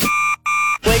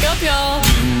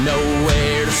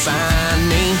find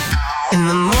me in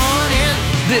the morning.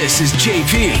 This is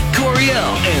JP, Coriel,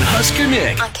 and Husker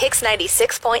Nick. On Kix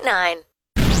 96.9.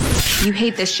 You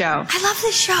hate this show. I love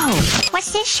this show.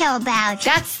 What's this show about?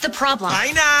 That's the problem.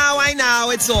 I know,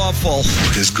 it's awful.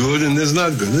 There's good and there's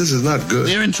not good. This is not good.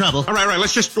 We're in trouble. All right,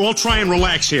 let's just all try and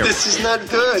relax here. This is not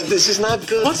good. This is not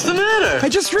good. What's the matter? I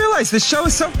just realized this show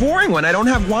is so boring when I don't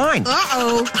have wine.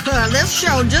 This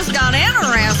show just got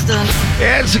interesting.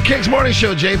 And it's the Kicks Morning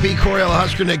Show. JP, Coriel,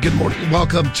 Husker Nick, good morning.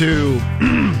 Welcome to,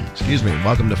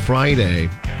 welcome to Friday,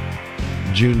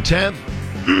 June 10th.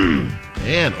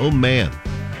 And, oh man.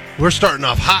 We're starting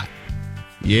off hot.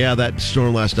 Yeah, that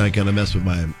storm last night kind of messed with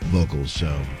my vocals,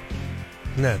 so.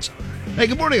 That's all right. Hey,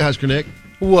 good morning, Husker Nick.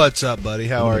 What's up, buddy?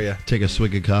 How are you? Take a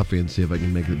swig of coffee and see if I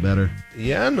can make it better.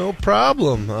 Yeah, no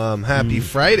problem. Happy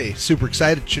Friday. Super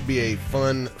excited. Should be a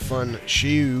fun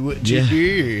show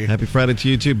today. Happy Friday to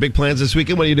you, too. Big plans this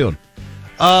weekend. What are you doing?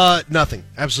 Nothing.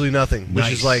 Absolutely nothing. Nice.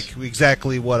 Which is like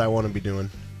exactly what I want to be doing.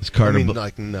 Is Carter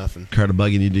like nothing. Carter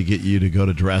bugging you to get you to go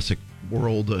to Jurassic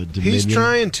World Dominion? He's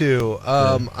trying to.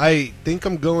 I think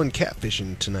I'm going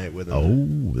catfishing tonight with him.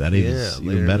 Oh, that is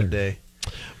even better. In the day.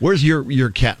 Where's your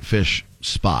catfish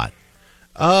spot?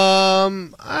 I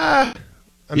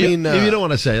mean, if you don't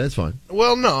want to say, that's fine.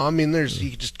 Well, no, I mean,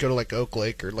 you can just go to like Oak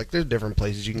Lake or like there's different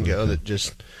places you can go that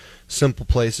just simple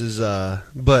places.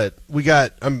 But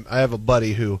I have a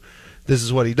buddy who, this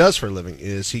is what he does for a living.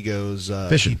 Is he goes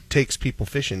fishing? He takes people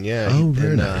fishing. Yeah. Oh,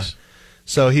 very nice.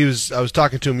 So I was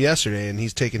talking to him yesterday, and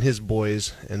he's taking his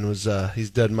boys, and he's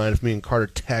doesn't mind if me and Carter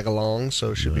tag along,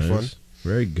 so it should be fun.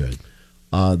 Very good.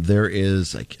 There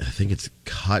is, I think it's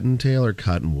Cottontail or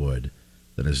Cottonwood,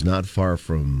 that is not far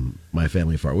from my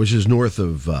family farm, which is north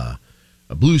of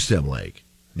Bluestem Lake.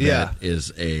 That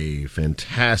is a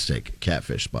fantastic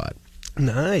catfish spot.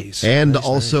 Nice. And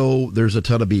also, there's a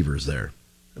ton of beavers there.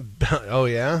 Oh,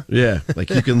 yeah? Yeah, like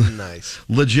you can nice.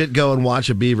 legit go and watch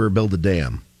a beaver build a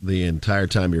dam the entire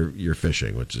time you're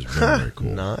fishing, which is very, very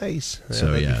cool. Nice. Yeah,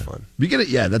 so that'd be fun. You get it.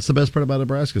 Yeah, that's the best part about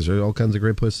Nebraska. There are all kinds of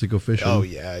great places to go fishing. Oh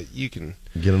yeah, you can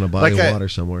get in a body of water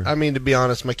somewhere. I mean, to be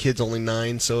honest, my kid's only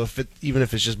 9, so even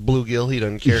if it's just bluegill, he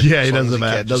doesn't care. Yeah, he doesn't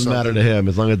matter. It doesn't matter to him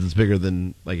as long as it's bigger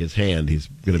than like his hand. He's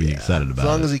going to be excited about it.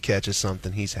 As long as he catches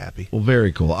something, he's happy. Well,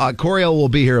 very cool. Coriel will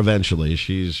be here eventually.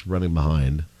 She's running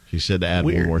behind. She said to add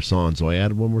one more song, so I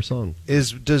added one more song.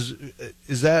 Is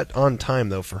that on time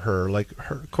though for her? Like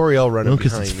Coriel running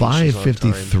behind? No, because it's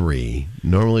 5:53.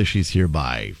 Normally she's here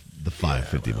by the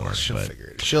 5:50 mark. She'll figure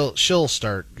it. She'll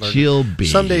start. She'll be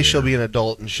someday. Here. She'll be an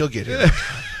adult and she'll get here.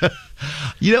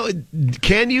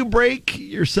 Can you break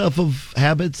yourself of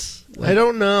habits? I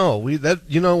don't know.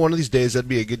 One of these days that'd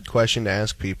be a good question to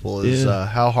ask people. Is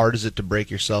how hard is it to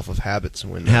break yourself of habits?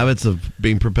 Habits of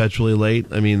being perpetually late.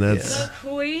 I mean, that's the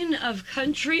queen of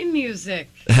country music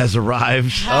has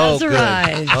arrived. Has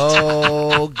arrived.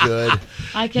 Oh, good.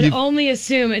 I can only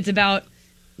assume it's about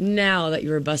now that you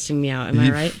were busting me out. Am I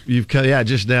right? You've come,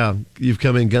 just now. You've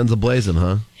come in guns a-blazing,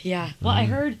 huh? Yeah. Well, I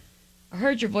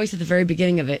heard your voice at the very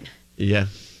beginning of it. Yeah.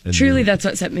 Truly, that's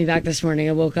what set me back this morning.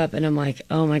 I woke up and I'm like,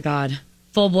 oh my God.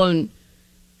 Full-blown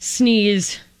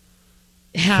sneeze,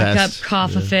 hack up,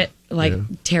 cough a fit,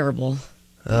 terrible.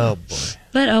 Oh, boy.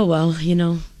 But oh well,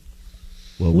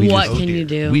 Well, what can you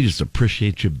do? We just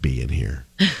appreciate you being here.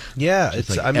 Yeah, it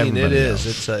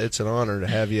is. It's an honor to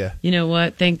have you. You know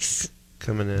what? Thanks.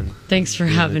 Coming in. Thanks for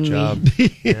having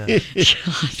me. Yeah.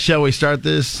 Shall we start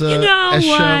this you know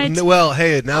what? Show? Well,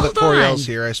 hey, now that Coriel's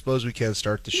here, I suppose we can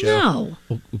start the show.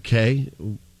 No. Okay.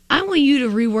 I want you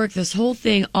to rework this whole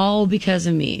thing all because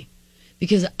of me.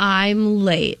 Because I'm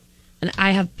late and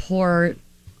I have poor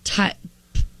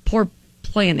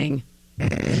planning.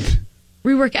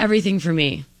 Rework everything for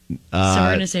me. So we're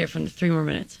going to say it for 3 more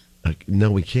minutes.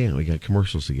 No, we can't. We got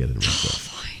commercials to get in.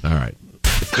 Fine. All right.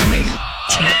 Coming.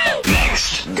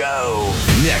 Next. Go.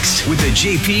 Next with the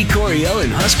JP, Coriel,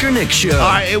 and Husker Nick show. All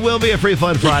right, it will be a free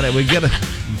fun Friday. We get a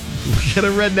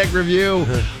redneck review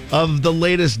of the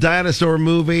latest dinosaur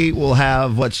movie. We'll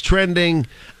have what's trending,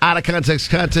 out of context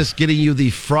contest, getting you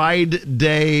the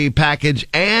Friday package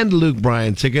and Luke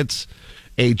Bryan tickets,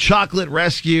 a chocolate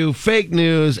rescue, fake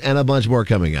news, and a bunch more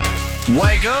coming up.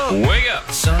 Wake up. Wake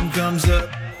up. Sun comes up.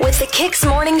 With the Kix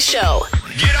Morning Show.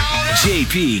 Get on it.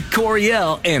 JP,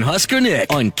 Coriel, and Husker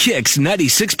Nick on Kix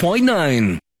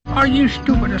 96.9. Are you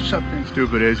stupid or something?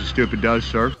 Stupid is, stupid does,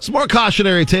 sir. Some more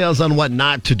cautionary tales on what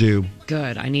not to do.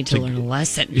 Good. I need to learn a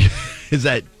lesson. Is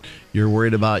that you're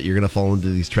worried about you're going to fall into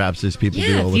these traps these people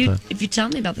do all the time? If you tell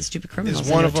me about the stupid criminals,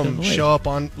 is one of them show up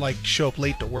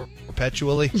late to work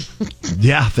perpetually?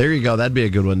 Yeah, there you go. That'd be a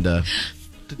good one to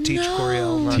teach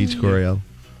Coriel. Teach Coriel.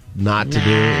 not to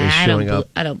do is showing up.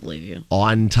 I don't believe you.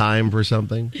 On time for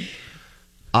something.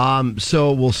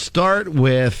 So we'll start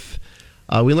with.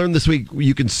 We learned this week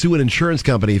you can sue an insurance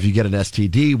company if you get an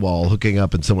STD while hooking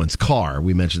up in someone's car.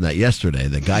 We mentioned that yesterday.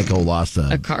 That Geico lost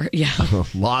a car,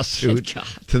 lawsuit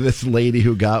to this lady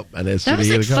who got an STD. That was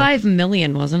like $5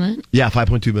 million, wasn't it? Yeah,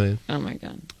 $5.2 million. Oh my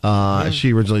God.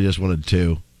 She originally just wanted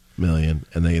 $2 million,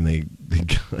 and they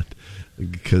got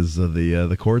because of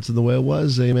the courts and the way it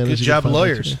was. They managed. Good job,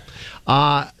 lawyers.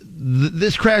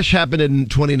 This crash happened in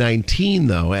 2019,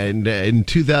 though, and in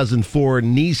 2004,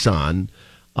 Nissan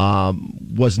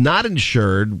was not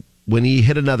insured when he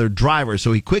hit another driver,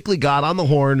 so he quickly got on the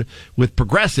horn with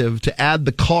Progressive to add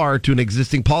the car to an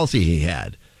existing policy he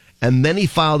had, and then he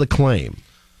filed a claim.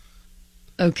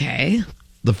 Okay.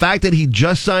 The fact that he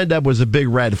just signed up was a big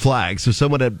red flag, so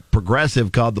someone at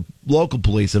Progressive called the local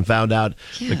police and found out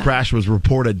the crash was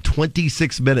reported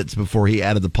 26 minutes before he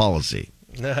added the policy.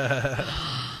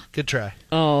 Good try.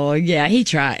 Oh, yeah, he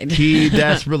tried. He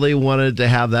desperately wanted to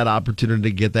have that opportunity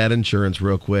to get that insurance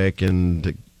real quick and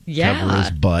to cover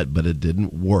his butt, but it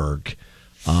didn't work.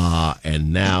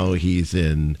 And now he's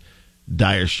in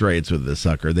dire straits with this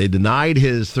sucker. They denied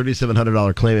his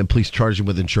 $3,700 claim and police charged him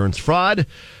with insurance fraud.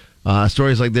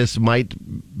 Stories like this might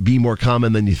be more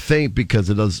common than you think because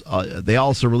it does. They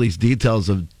also released details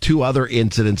of 2 other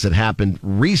incidents that happened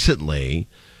recently.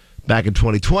 Back in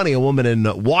 2020, a woman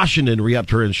in Washington re-upped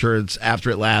her insurance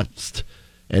after it lapsed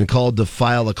and called to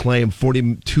file a claim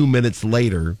 42 minutes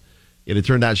later. It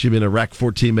turned out she'd been in a wreck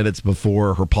 14 minutes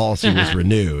before her policy was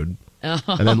renewed.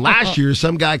 And then last year,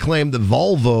 some guy claimed the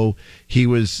Volvo he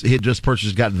had just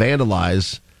purchased got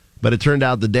vandalized, but it turned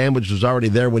out the damage was already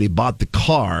there when he bought the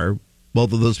car.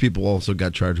 Both of those people also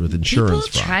got charged with insurance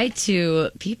fraud.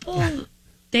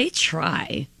 They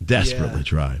try. Desperately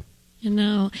try. You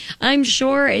know, I'm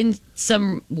sure in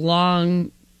some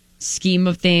long scheme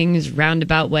of things,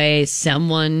 roundabout way,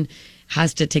 someone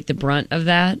has to take the brunt of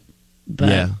that.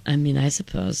 But, I mean, I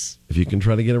suppose. If you can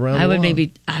try to get around I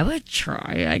would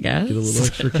try, I guess. Get a little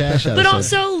extra cash out but of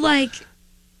also,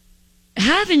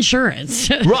 have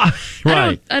insurance.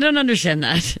 Right. I don't understand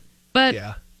that. But,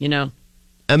 you know.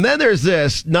 And then there's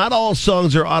this. Not all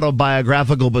songs are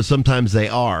autobiographical, but sometimes they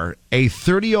are. A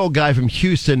 30-year-old guy from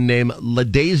Houston named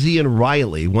LaDazian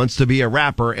Riley wants to be a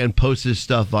rapper and posts his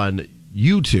stuff on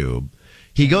YouTube.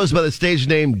 He goes by the stage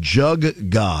name Jug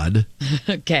God.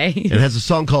 Okay. And has a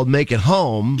song called Make It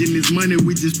Home. Getting this money,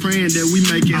 we just praying that we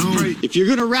make it home. If you're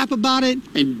going to rap about it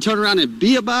and turn around and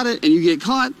be about it and you get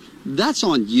caught, that's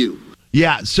on you.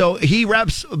 Yeah, so he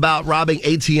raps about robbing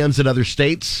ATMs in other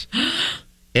states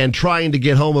and trying to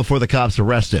get home before the cops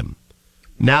arrest him.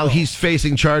 Now he's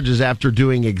facing charges after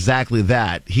doing exactly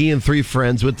that. He and 3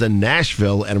 friends went to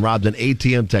Nashville and robbed an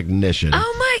ATM technician.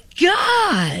 Oh, my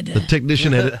God. The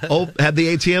technician had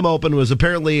the ATM open, was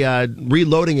apparently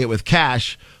reloading it with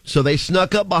cash, so they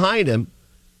snuck up behind him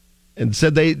and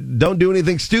said they don't do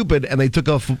anything stupid, and they took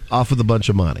off with a bunch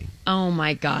of money. Oh,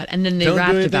 my God. And then they don't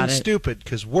rapped do about it. Don't do anything stupid,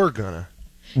 because we're gonna.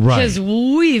 Right. Because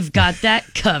we've got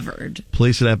that covered.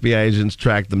 Police and FBI agents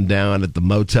tracked them down at the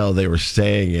motel they were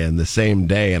staying in the same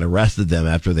day and arrested them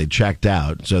after they checked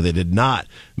out. So they did not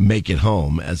make it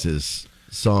home, as his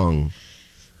song.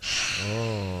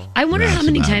 I wonder how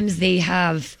many times they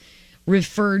have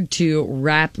referred to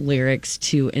rap lyrics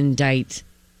to indict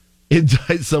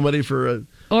somebody for a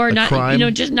crime. Crime.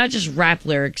 Not just rap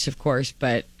lyrics, of course,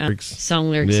 but song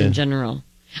lyrics in general.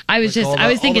 I was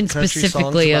thinking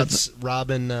specifically of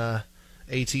robbing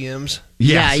ATMs.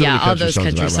 Yeah, all those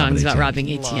country songs about robbing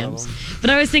ATMs. But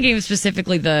I was thinking of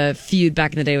specifically the feud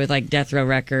back in the day with Death Row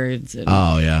Records. And,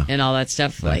 and all that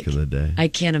stuff. Back in the day, I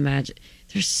can't imagine.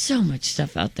 There's so much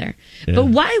stuff out there. Yeah. But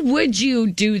why would you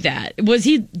do that? Do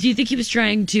you think he was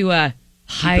trying to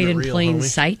hide in plain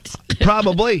sight?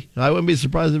 Probably. I wouldn't be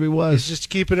surprised if he was. He's just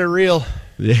keeping it real.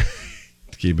 Yeah,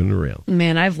 keeping it real.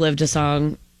 Man, I've lived a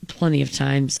song plenty of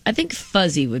times. I think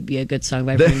Fuzzy would be a good song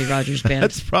by Randy Rogers Band.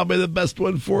 That's probably the best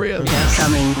one for you.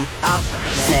 Coming up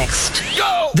next.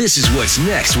 Go! This is What's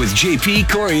Next with JP,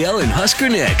 Coriel, and Husker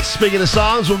Nick. Speaking of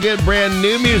songs, we'll get brand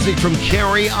new music from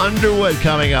Carrie Underwood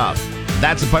coming up.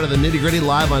 That's a part of the Nitty Gritty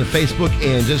live on Facebook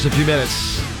in just a few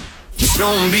minutes.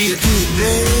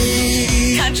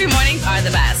 Country mornings are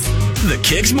the best. The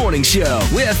Kicks Morning Show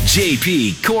with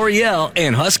JP, Coriel,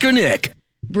 and Husker Nick.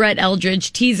 Brett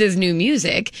Eldridge teases new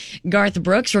music. Garth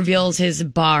Brooks reveals his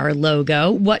bar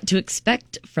logo. What to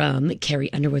expect from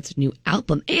Carrie Underwood's new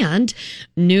album and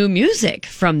new music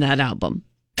from that album.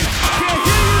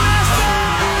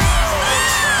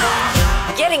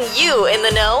 Getting you in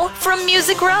the know from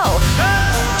Music Row.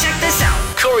 Check this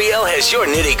out. Coriel has your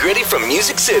nitty gritty from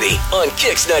Music City on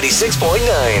Kix 96.9.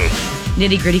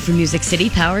 Nitty Gritty from Music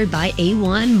City, powered by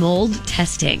A1 Mold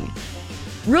Testing.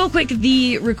 Real quick,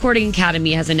 the Recording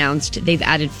Academy has announced they've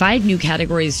added 5 new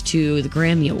categories to the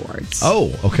Grammy Awards.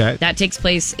 Oh, okay. That takes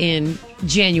place in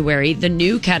January. The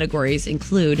new categories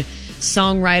include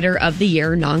Songwriter of the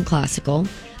Year, non-classical,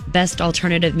 Best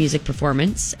Alternative Music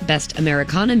Performance, Best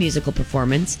Americana Musical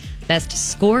Performance, Best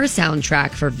Score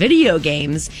Soundtrack for Video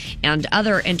Games and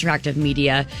Other Interactive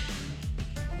Media.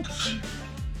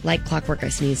 Like clockwork, I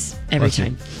sneeze every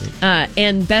time.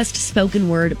 And Best Spoken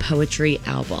Word Poetry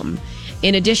Album.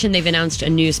 In addition, they've announced a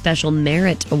new Special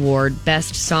Merit Award,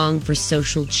 Best Song for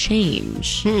Social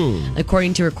Change.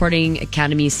 According to Recording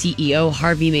Academy CEO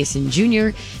Harvey Mason Jr.,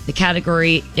 the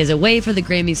category is a way for the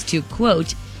Grammys to,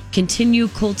 quote, continue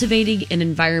cultivating an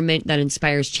environment that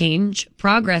inspires change,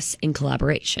 progress, and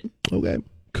collaboration. Okay,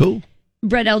 cool.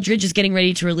 Brett Eldredge is getting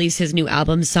ready to release his new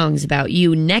album, Songs About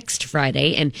You, next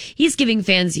Friday, and he's giving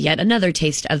fans yet another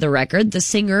taste of the record. The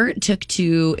singer took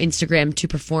to Instagram to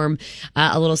perform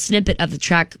a little snippet of the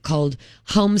track called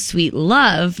Home Sweet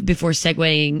Love before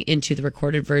segueing into the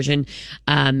recorded version.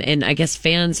 And I guess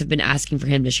fans have been asking for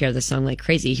him to share the song like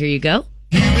crazy. Here you go.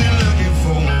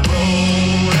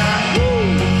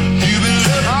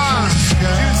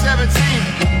 June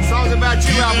 17th, Songs About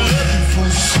You album.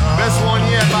 Best one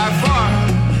yet by far.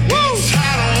 Woo! Oh,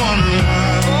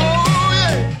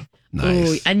 yeah. Nice.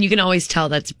 Ooh, and you can always tell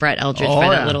that's Brett Eldredge by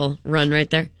that little run right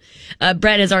there.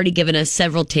 Brett has already given us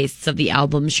several tastes of the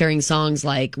album, sharing songs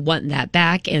like Want That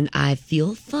Back and I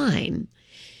Feel Fine.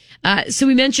 So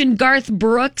we mentioned Garth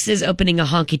Brooks is opening a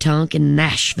honky tonk in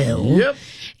Nashville. Yep.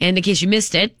 And in case you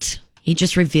missed it, he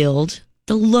just revealed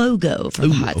the logo for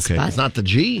the hot okay. spot. It's not the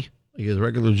G. Like his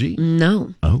regular G?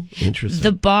 No. Oh, interesting.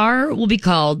 The bar will be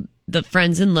called the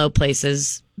Friends in Low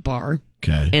Places Bar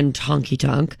and Honky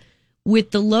Tonk,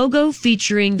 with the logo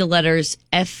featuring the letters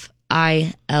FILP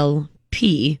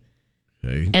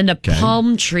and a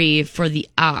palm tree for the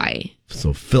I.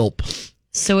 So Philp.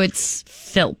 So it's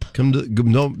Philp.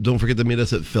 Don't forget to meet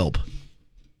us at Philp.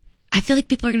 I feel like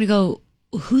people are going to go,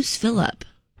 who's Philip?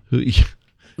 Wait,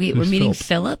 we're meeting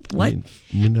Philip? What?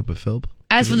 Meeting up with Philp?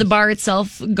 As for the bar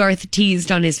itself, Garth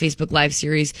teased on his Facebook Live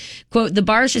series, quote, the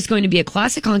bar is just going to be a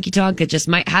classic honky tonk. It just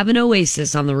might have an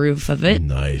oasis on the roof of it.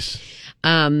 Nice.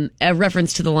 A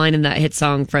reference to the line in that hit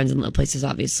song, Friends in Low Places,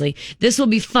 obviously. This will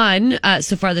be fun.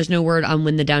 So far, there's no word on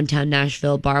when the downtown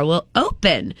Nashville bar will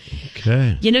open.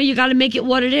 Okay. You know, you got to make it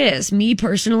what it is. Me,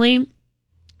 personally,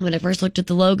 when I first looked at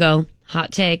the logo,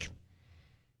 hot take,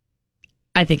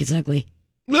 I think it's ugly.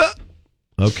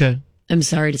 Okay. I'm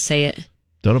sorry to say it.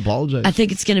 Don't apologize. I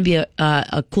think it's going to be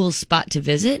a cool spot to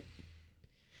visit,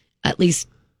 at least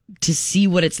to see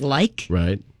what it's like.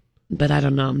 Right. But I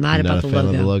don't know. I'm not about the logo.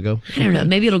 Of the logo. I don't know.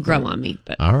 Maybe it'll grow on me.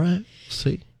 But all right.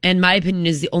 See. And my opinion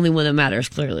is the only one that matters,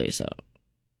 clearly. So,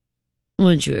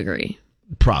 wouldn't you agree?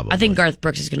 Probably. I think Garth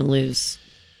Brooks is going to lose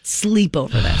sleep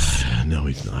over this. No,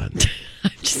 he's not.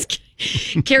 I'm just kidding.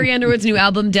 Carrie Underwood's new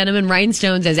album, Denim and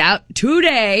Rhinestones, is out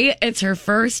today. It's her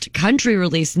first country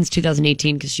release since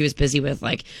 2018 because she was busy with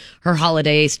like her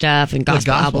holiday stuff and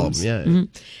gospel albums. Yeah.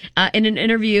 Mm-hmm. In an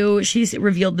interview, she's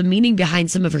revealed the meaning behind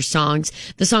some of her songs.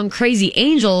 The song Crazy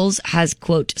Angels has,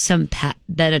 quote, some Pat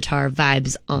Benatar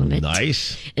vibes on it.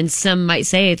 Nice. And some might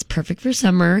say it's perfect for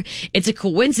summer. It's a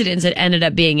coincidence it ended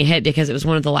up being a hit because it was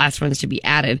one of the last ones to be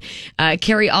added.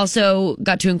 Carrie also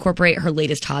got to incorporate her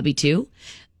latest hobby too.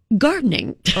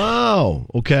 Gardening. Oh,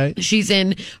 okay. She's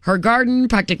in her garden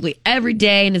practically every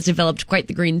day and has developed quite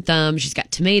the green thumb. She's got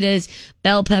tomatoes,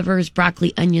 bell peppers,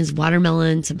 broccoli, onions,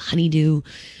 watermelon, some honeydew.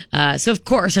 So, of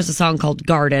course, there's a song called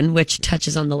Garden, which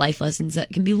touches on the life lessons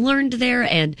that can be learned there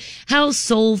and how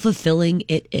soul-fulfilling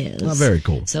it is. Oh, very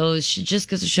cool. So, she just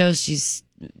goes to show she's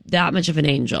that much of an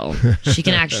angel. She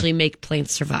can actually make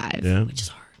plants survive, which is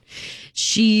hard.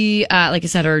 She, like I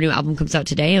said, her new album comes out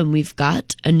today, and we've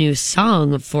got a new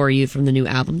song for you from the new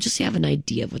album, just so you have an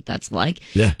idea of what that's like.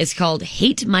 Yeah. It's called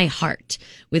Hate My Heart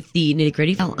with the Nitty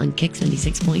Gritty File on Kix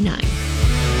 96.9.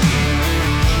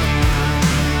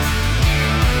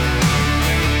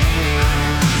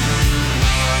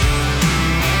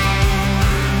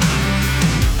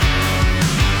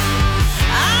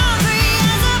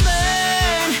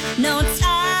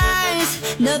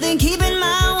 Nothing keeping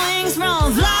my wings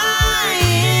from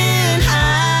flying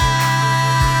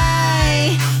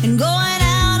high and going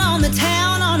out on the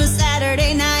town on a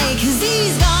Saturday night, 'cause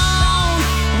he's gone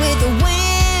with the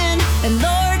wind, and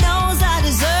Lord knows I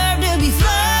deserve to be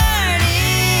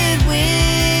flirted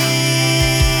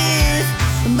with.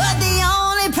 But the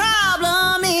only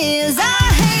problem is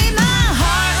I hate my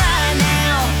heart right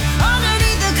now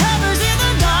underneath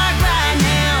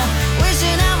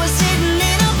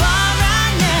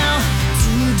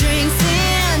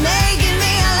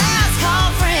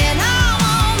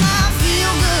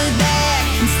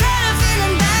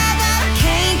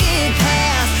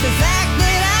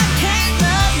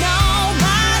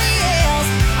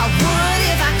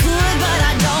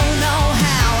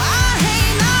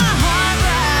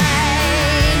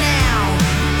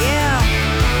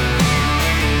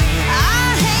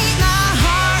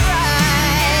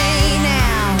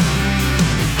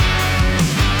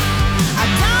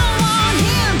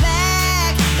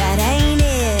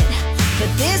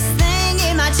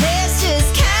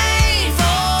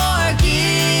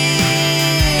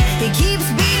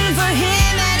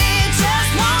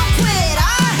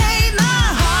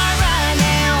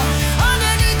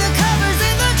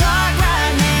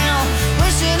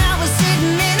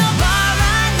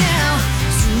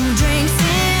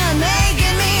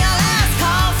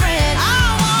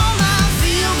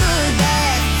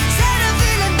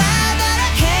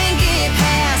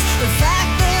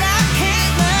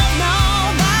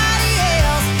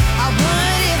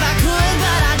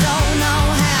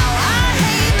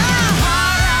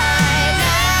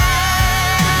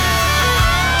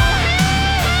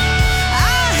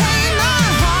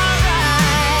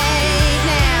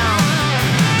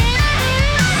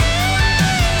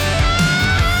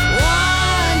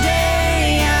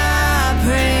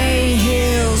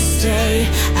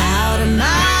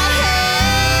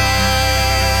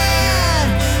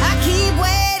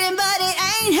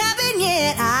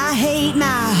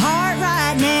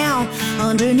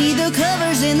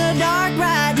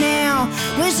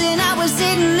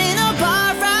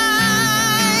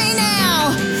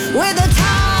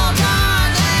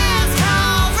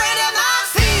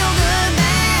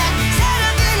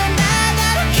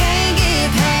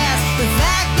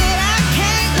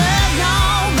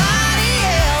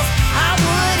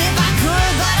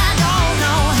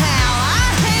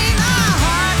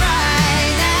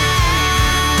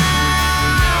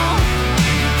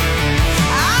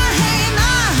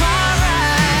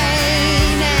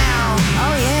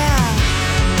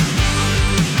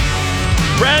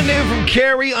Brand new from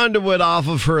Carrie Underwood off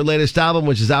of her latest album,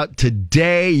 which is out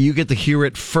today. You get to hear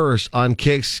it first on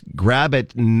Kicks. Grab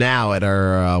it now at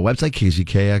our website,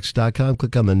 kzkx.com.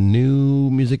 Click on the new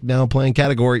Music Now Playing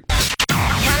category.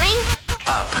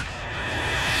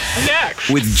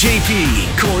 With JP,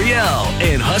 Coriel,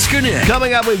 and Husker Nick.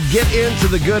 Coming up, we get into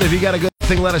the good. If you got a good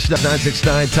thing, let us know.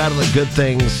 969, title it Good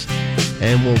Things,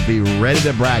 and we'll be ready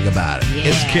to brag about it. Yeah.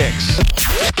 It's Kicks.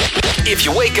 If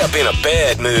you wake up in a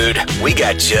bad mood, we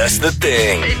got just the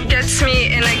thing. It gets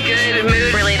me in a good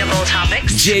mood. Relatable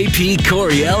topics. JP,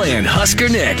 Coriel, and Husker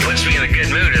Nick. Puts me in a good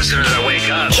mood as soon as I wake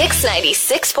up. Kicks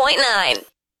 96.9.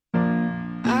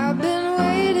 I've been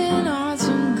waiting on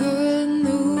some good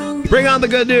news. Bring on the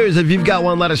good news. If you've got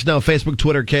one, let us know. Facebook,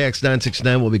 Twitter,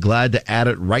 KX969. We'll be glad to add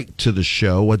it right to the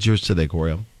show. What's yours today,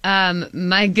 Coriel?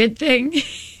 My good thing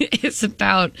is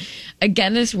about a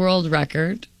Guinness World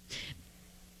Record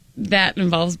that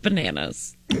involves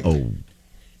bananas. Oh, okay.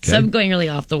 So I'm going really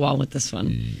off the wall with this one.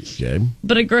 Okay.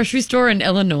 But a grocery store in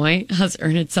Illinois has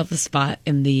earned itself a spot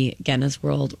in the Guinness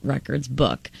World Records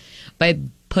book by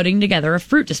putting together a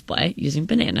fruit display using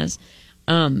bananas,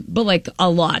 but like a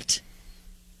lot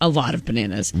of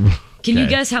bananas. Can you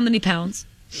guess how many pounds?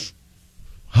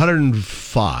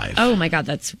 105. Oh my God,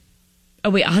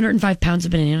 105 pounds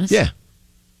of bananas? Yeah.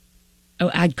 Oh,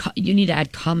 you need to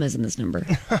add commas in this number.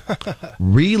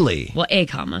 Really? Well, a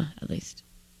comma, at least.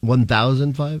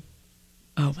 1,005?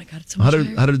 Oh, my God. It's so much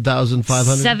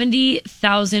 100,500?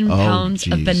 70,000 pounds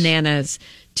of geez. bananas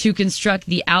to construct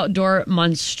the outdoor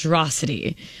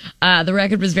monstrosity. The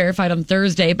record was verified on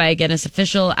Thursday by a Guinness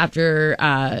official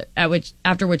after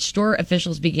which store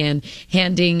officials began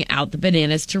handing out the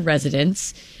bananas to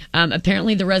residents.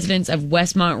 Apparently, the residents of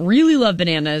Westmont really love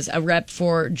bananas. A rep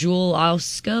for Jewel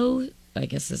Osco, I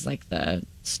guess is like the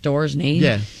store's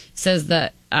name, says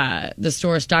that the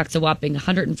store stocks a whopping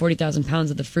 140,000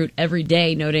 pounds of the fruit every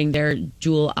day, noting they're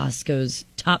Jewel Osco's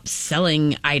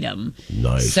top-selling item.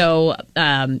 Nice. So,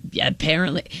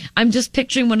 apparently, I'm just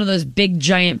picturing one of those big,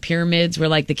 giant pyramids where,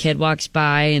 like, the kid walks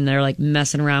by and they're, like,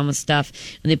 messing around with stuff,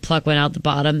 and they pluck one out the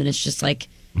bottom, and it's just, like,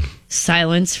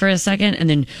 silence for a second, and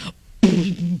then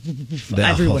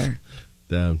everywhere.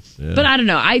 Down. Yeah. But I don't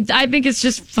know. I think it's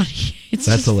just funny. It's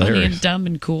That's just hilarious. funny and dumb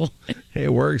and cool. Hey,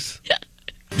 it works.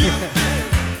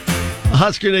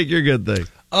 Husker Nick, your good thing.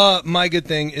 My good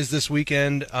thing is this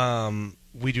weekend,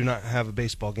 we do not have a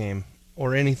baseball game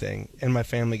or anything, and my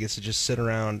family gets to just sit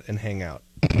around and hang out.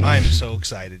 I'm so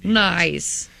excited.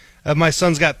 Nice. My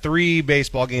son's got 3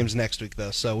 baseball games next week,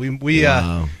 though, so we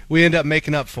end up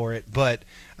making up for it. But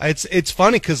it's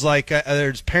funny because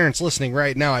there's parents listening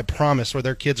right now, I promise, where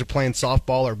their kids are playing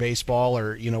softball or baseball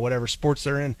or whatever sports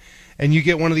they're in, and you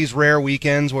get one of these rare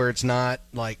weekends where it's not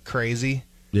like crazy.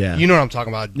 Yeah, you know what I'm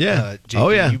talking about. Yeah.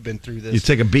 JP, you've been through this. You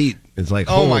take a beat. It's like,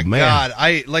 oh my man.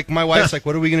 God! My wife's like,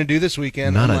 "What are we going to do this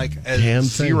weekend?" Not I'm a like, damn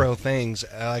zero things.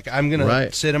 Like I'm going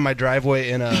to sit in my driveway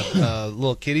in a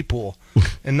little kiddie pool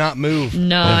and not move.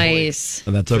 Nice.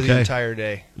 And that's for okay. the entire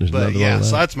day. But yeah,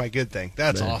 so that's my good thing.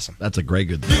 That's awesome. That's a great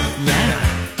good thing.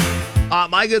 Yeah.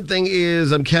 My good thing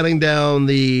is I'm counting down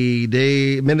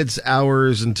the minutes,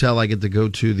 hours until I get to go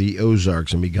to the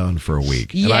Ozarks and be gone for a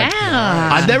week. Yeah.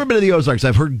 I've never been to the Ozarks.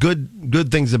 I've heard good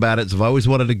things about it, so I've always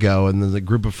wanted to go. And then a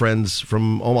group of friends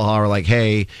from Omaha are like,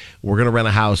 hey, we're going to rent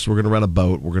a house. We're going to rent a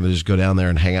boat. We're going to just go down there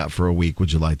and hang out for a week.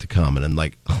 Would you like to come? And I'm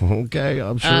like, okay,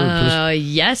 I'm sure.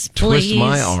 Yes, please. Twist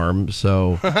my arm.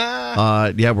 So,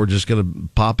 we're just going to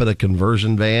pop in a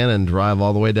conversion van and drive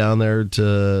all the way down there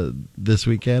to this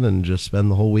weekend and just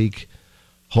spend the whole week,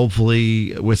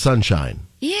 hopefully with sunshine.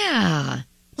 Yeah.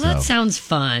 Well, that sounds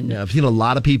fun. Yeah, I've seen a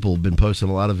lot of people been posting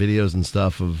a lot of videos and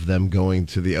stuff of them going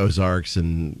to the Ozarks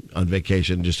and on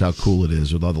vacation, just how cool it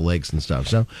is with all the lakes and stuff.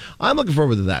 So I'm looking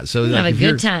forward to that. So have a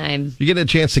good time. You get a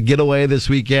chance to get away this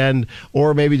weekend,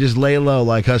 or maybe just lay low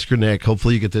like Husker Nick.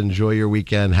 Hopefully you get to enjoy your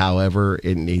weekend however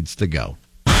it needs to go.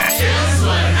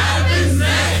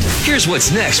 Here's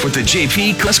what's next with the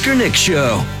JP Husker Nick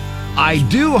Show. I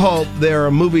do hope there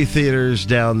are movie theaters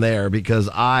down there because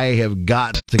I have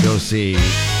got to go see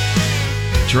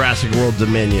Jurassic World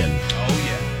Dominion. Oh,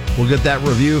 yeah. We'll get that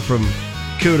review from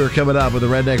Cooter coming up with a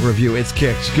Redneck Review. It's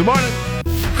Kicks. Good morning.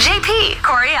 JP,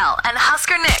 Coriel, and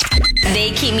Husker Nick.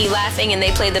 They keep me laughing and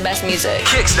they play the best music.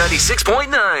 Kicks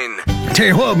 96.9. Tell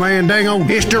you what, man, dang on.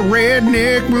 It's the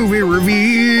Redneck Movie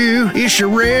Review. It's your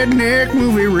Redneck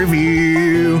Movie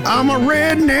Review. I'm a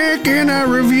redneck and I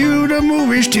review the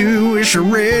movies too. It's a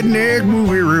Redneck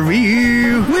Movie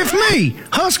Review. With me,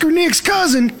 Husker Nick's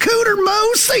cousin, Cooter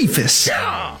Mo Cephas.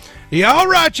 Yeah, all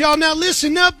right, y'all. Now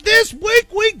listen up. This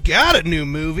week we got a new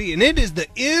movie, and it is the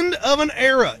end of an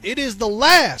era. It is the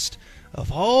last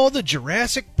of all the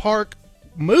Jurassic Park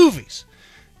movies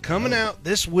coming out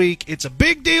this week. It's a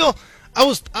big deal. I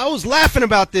was laughing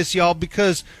about this, y'all,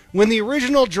 because when the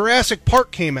original Jurassic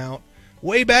Park came out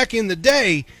way back in the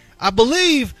day, I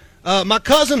believe my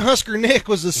cousin Husker Nick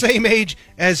was the same age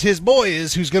as his boy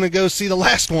is, who's going to go see the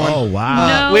last one. Oh,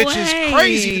 wow. No which way. is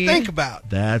crazy to think about.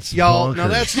 That's y'all. bonkers. Now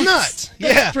that's nuts.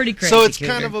 That's yeah, pretty crazy, So it's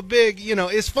Cougar. kind of a big,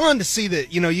 it's fun to see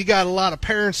that, you got a lot of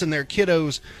parents and their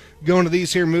kiddos going to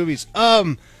these here movies.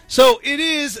 So it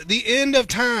is the end of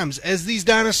times as these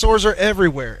dinosaurs are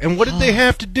everywhere. And what did they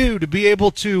have to do to be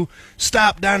able to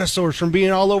stop dinosaurs from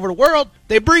being all over the world?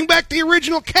 They bring back the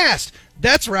original cast.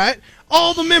 That's right.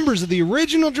 All the members of the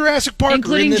original Jurassic Park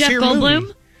Including are in this Jeff here Goldblum?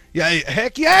 movie. Yeah,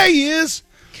 heck yeah, he is.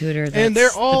 Cooter, that's And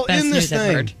they're all the best in this news I've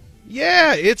thing. heard.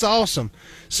 Yeah, it's awesome.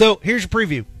 So here's your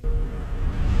preview.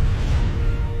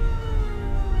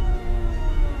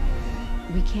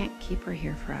 We can't keep her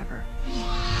here forever.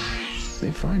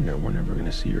 They find her, we're never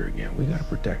gonna see her again. We gotta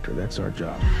protect her. That's our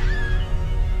job.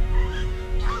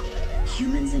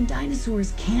 Humans and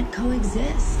dinosaurs can't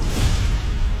coexist.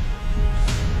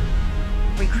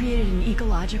 We created an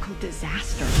ecological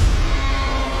disaster.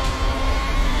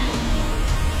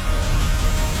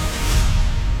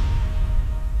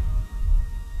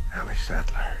 Ellie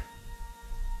Sattler.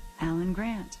 Alan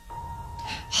Grant.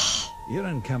 You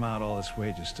didn't come out all this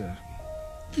way just to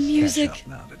The music. catch up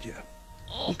now, did you?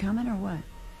 You coming or what?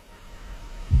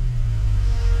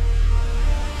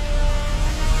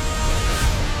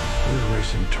 We're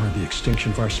racing toward the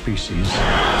extinction of our species.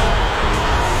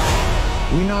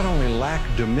 We not only lack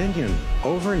dominion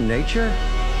over nature,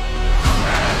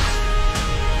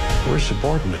 we're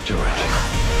subordinate to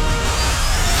it.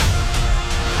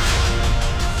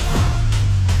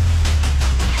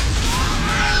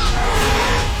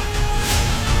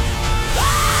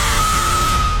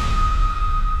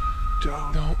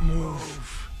 Don't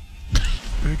move.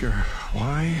 Bigger.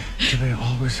 Why do they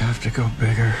always have to go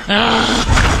bigger?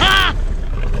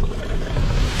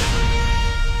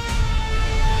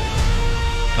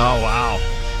 Oh, wow.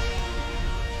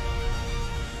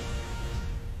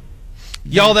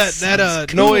 Y'all,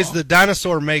 that noise the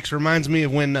dinosaur makes reminds me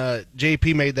of when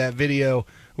JP made that video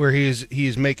where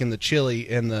he's making the chili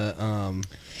and the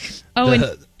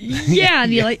yeah,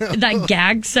 and you like that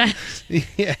gag sound.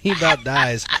 Yeah, he about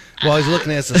dies while he's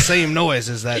looking at it's the same noise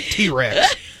as that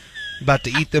T-Rex about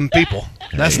to eat them people.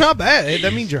 That's not bad.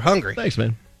 That means you're hungry. Thanks,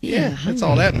 man. Yeah, that's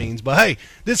all that means. But hey,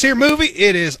 this here movie,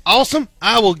 it is awesome.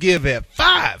 I will give it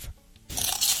 5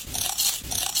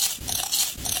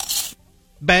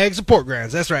 bags of pork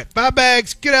grinds. That's right, 5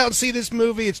 bags. Get out and see this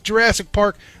movie. It's Jurassic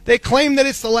Park. They claim that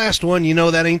it's the last one. You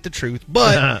know that ain't the truth,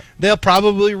 but they'll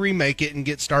probably remake it and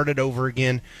get started over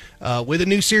again with a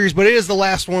new series. But it is the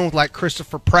last one with like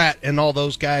Christopher Pratt and all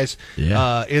those guys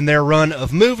in their run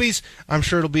of movies. I'm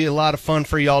sure it'll be a lot of fun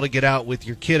for y'all to get out with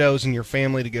your kiddos and your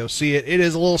family to go see it. It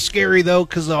is a little scary though,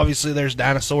 because obviously there's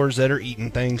dinosaurs that are eating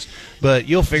things, but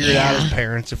you'll figure it out as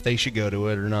parents if they should go to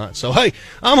it or not. So hey,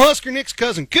 I'm Husker Nick's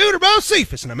cousin Cooter Bo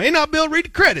Cephas, and I may not be able to read the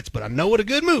credits, but I know what a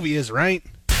good movie is, right?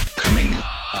 Coming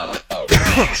up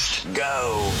next.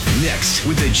 Go. Next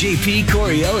with the JP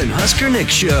Coriel and Husker Nick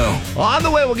Show. On the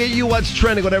way, we'll get you what's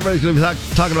trending, what everybody's going to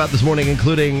be talking about this morning,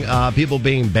 including people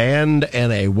being banned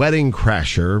and a wedding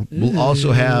crasher. We'll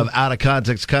also have out of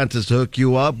context contest to hook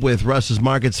you up with Russ's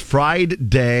Markets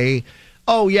Friday.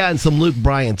 Oh, yeah, and some Luke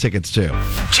Bryan tickets, too.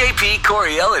 JP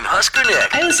Coriel and Husker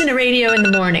Nick. I listen to radio in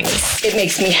the mornings. It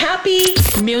makes me happy.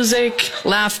 Music,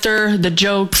 laughter, the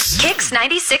jokes. Kicks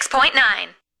 96.9.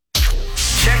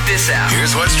 Check this out.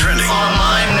 Here's what's trending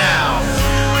online now.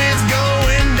 It's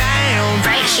going down.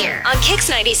 Right here on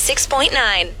Kicks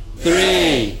 96.9.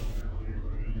 3.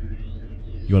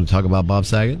 You want to talk about Bob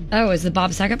Saget? Oh, is the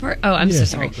Bob Saget part? Oh, I'm so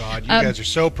sorry. Oh God, you guys are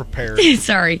so prepared.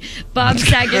 Sorry, Bob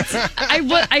Saget's.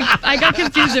 I got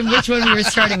confused in which one we were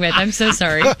starting with. I'm so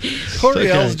sorry.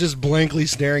 Coriel's just blankly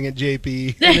staring at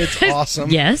JP, and it's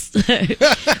awesome. Yes.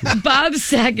 Bob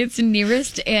Saget's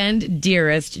nearest and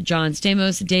dearest, John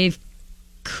Stamos, Dave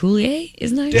Coulier,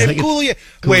 isn't that? Dave Coulier.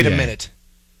 Wait a minute.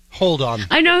 Hold on.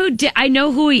 I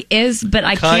know who he is, but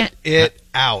I Cut can't. it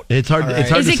out. It's hard. All It's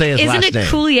hard to say his last name. Isn't it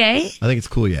Coulier? I think it's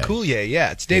Coulier. Coulier,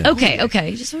 yeah, it's Dave. Okay, Coulier.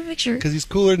 okay. Just want to make sure. Because he's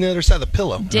cooler than the other side of the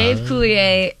pillow. Dave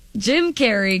Coulier, Jim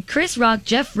Carrey, Chris Rock,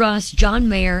 Jeff Ross, John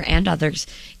Mayer, and others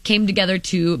came together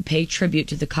to pay tribute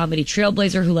to the comedy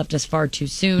trailblazer who left us far too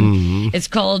soon. Mm-hmm. It's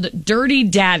called Dirty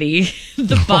Daddy,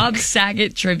 the Bob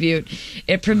Saget tribute.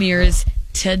 It premieres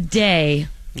today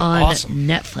on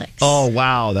Netflix. Oh,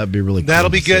 wow. That'd be really cool. That'll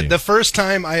be to good. see. The first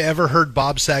time I ever heard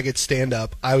Bob Saget stand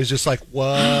up, I was just like,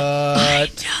 what? I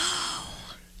know.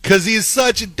 because he's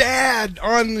such a dad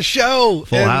on the show.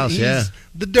 Full House, yeah.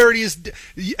 The dirtiest.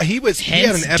 He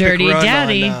had an epic Dirty run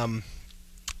Daddy. on.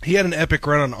 He had an epic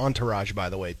run on Entourage, by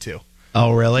the way, too.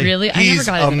 Oh, really? Really? I He's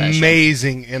never got into that show.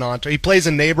 amazing in Entourage. He plays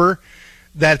a neighbor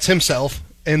that's himself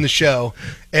in the show,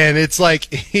 and it's like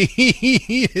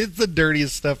it's the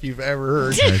dirtiest stuff you've ever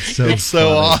heard. It's so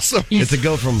funny. awesome. It's a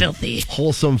go from filthy.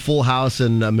 wholesome Full House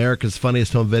and America's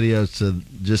Funniest Home Videos to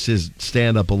just his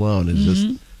stand-up alone. It's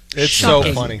just It's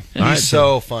Shocking. so funny. All right, He's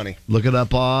so funny. look it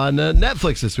up on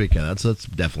Netflix this weekend. That's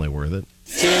definitely worth it.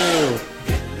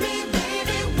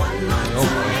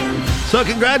 So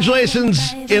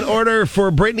congratulations in order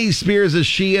for Britney Spears as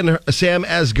she and Sam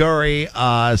Asghari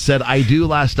said I do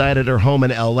last night at her home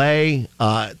in L.A.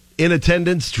 In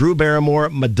attendance, Drew Barrymore,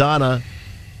 Madonna,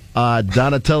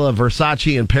 Donatella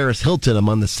Versace, and Paris Hilton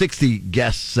among the 60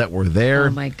 guests that were there.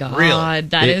 Oh my God. Really?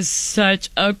 That is such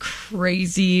a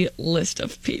crazy list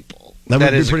of people. That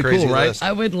That would is a be pretty crazy cool, right? list.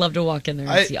 I would love to walk in there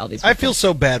and see all these people. I feel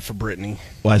so bad for Brittany.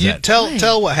 Why is You that?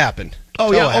 Tell what happened.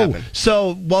 Oh, Tell yeah. what Oh, happened.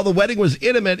 so while the wedding was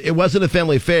intimate, it wasn't a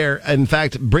family affair. In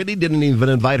fact, Brittany didn't even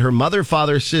invite her mother,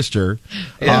 father, sister.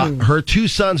 Her two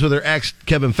sons with her ex,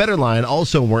 Kevin Federline,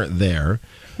 also weren't there.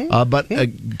 But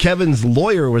Kevin's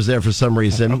lawyer was there for some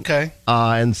reason. Okay.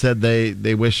 And said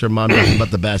they wish her mom nothing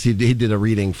but the best. He did a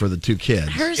reading for the two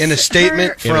kids. In a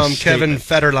statement In a from Kevin statement.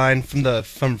 Federline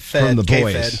from Fed, From the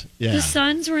K-Fed. boys. Yeah. The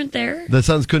sons weren't there? The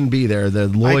sons couldn't be there. The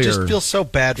lawyer. I just feel so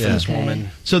bad for Yeah. this woman.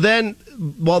 So then,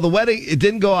 while the wedding, it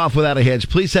didn't go off without a hitch.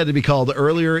 Police had to be called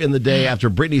earlier in the day after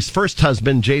Britney's first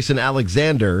husband, Jason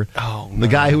Alexander, the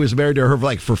guy who was married to her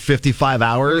for 55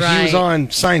 hours. He was on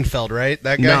Seinfeld, right?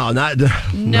 That guy?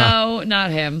 No, Not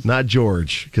him. not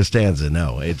George Costanza.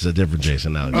 No, it's a different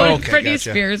Jason Alexander. But okay, Britney gotcha.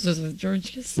 Spears was with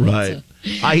George Costanza.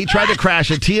 Right. He tried to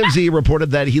crash it. TMZ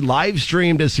reported that he live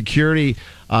streamed as security,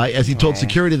 as he told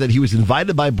security that he was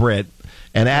invited by Britt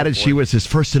and added she was his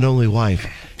first and only wife.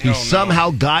 He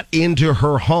somehow got into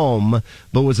her home,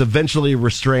 but was eventually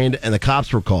restrained, and the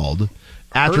cops were called.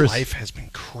 Her life has been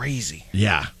crazy.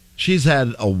 Yeah. She's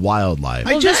had a wild life.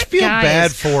 I just feel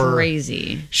bad for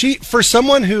crazy. For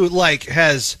someone who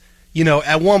has,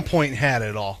 at one point had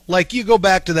it all. Like you go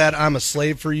back to that "I'm a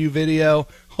slave for you" video.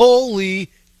 Holy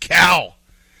cow!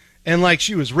 And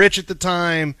she was rich at the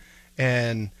time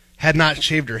and had not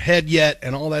shaved her head yet,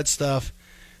 and all that stuff.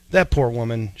 That poor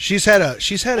woman. She's had a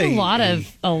lot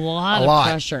of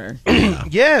pressure.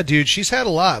 Yeah, dude, she's had a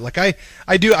lot.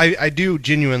 I do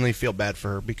genuinely feel bad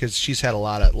for her because she's had a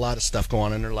lot of stuff going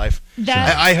on in her life.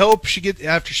 I hope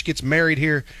after she gets married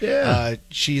here,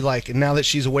 she now that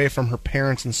she's away from her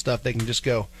parents and stuff, they can just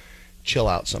go chill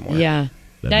out somewhere. Yeah.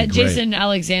 That'd That be great. Jason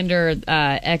Alexander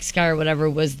ex guy or whatever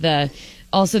was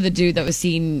also the dude that was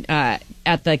seen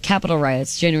at the Capitol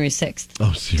riots January 6th. Oh,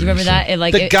 seriously? Do you remember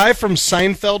that? The guy from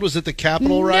Seinfeld was at the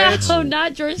Capitol riots? No,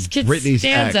 not George Britney's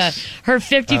Costanza. ex. Her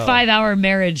 55-hour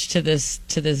marriage to this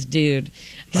dude.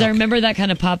 Because I remember that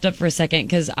kind of popped up for a second.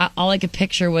 Because all I could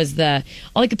picture was a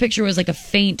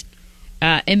faint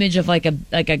image of like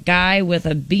a guy with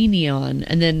a beanie on,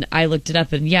 and then I looked it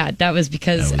up, and that was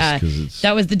because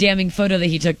that was the damning photo that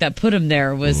he took that put him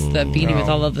there was the beanie with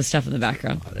all of the stuff in the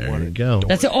background. There you go.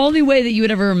 That's the only way that you would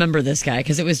ever remember this guy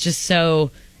because it was just so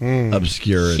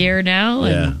obscure. here now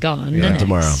and gone the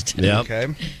tomorrow. next. Yep. Okay.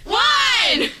 One!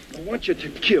 I want you to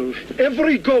kill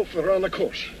every golfer on the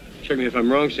course. Check me if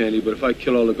I'm wrong, Sandy, but if I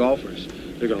kill all the golfers,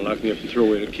 they're going to lock me up and throw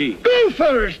away the key.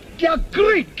 Golfers! They're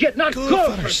great, get not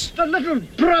golfers. The little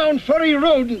brown furry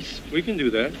rodents. We can do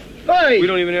that. Aye. We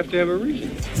don't even have to have a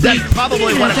reason. That's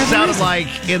probably what it sounded like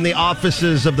in the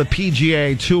offices of the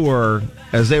PGA Tour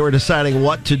as they were deciding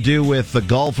what to do with the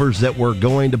golfers that were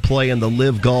going to play in the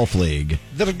Live Golf League.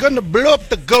 They're going to blow up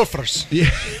the golfers. Yeah.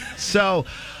 So,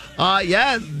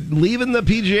 leaving the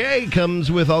PGA comes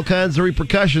with all kinds of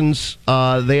repercussions.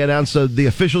 They announced the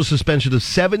official suspension of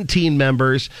 17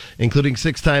 members, including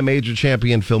six-time major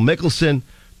champion Phil Mickelson,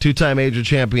 two-time major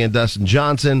champion Dustin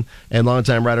Johnson, and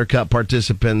longtime Ryder Cup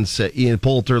participants Ian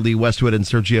Poulter, Lee Westwood, and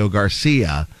Sergio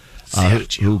Garcia,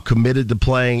 who committed to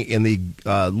playing in the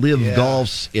Live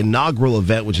Golf's inaugural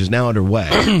event, which is now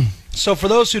underway. So for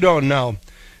those who don't know,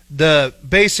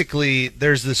 basically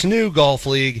there's this new golf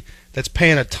league that's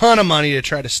paying a ton of money to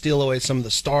try to steal away some of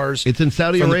the stars. It's in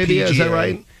Saudi from the Arabia, is that PGA.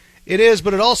 right? It is,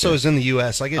 but it also is in the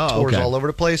U.S. It tours all over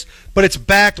the place. But it's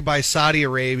backed by Saudi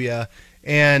Arabia,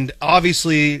 and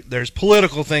obviously there's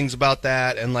political things about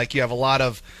that, and you have a lot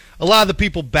of the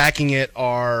people backing it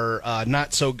are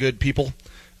not so good people.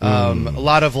 A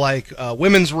lot of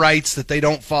women's rights that they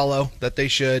don't follow that they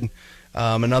should,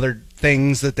 and other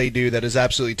things that they do that is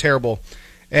absolutely terrible.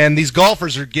 And these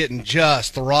golfers are getting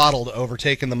just throttled over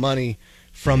taking the money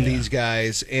from these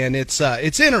guys, and it's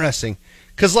interesting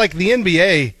because like the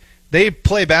NBA, they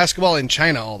play basketball in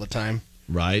China all the time,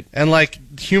 right? And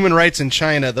like human rights in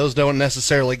China, those don't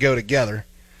necessarily go together.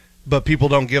 But people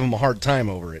don't give them a hard time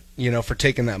over it, for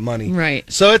taking that money. Right.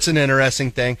 So it's an interesting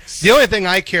thing. The only thing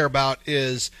I care about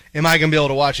is, am I going to be able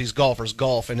to watch these golfers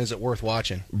golf, and is it worth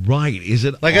watching? Right. Is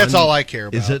it that's all I care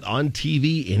about. Is it on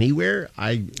TV anywhere?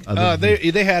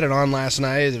 They had it on last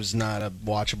night. It was not a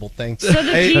watchable thing. So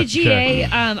the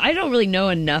PGA, I don't really know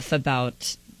enough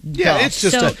about golf. It's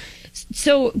just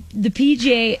So the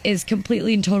PGA is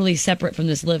completely and totally separate from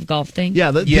this live golf thing?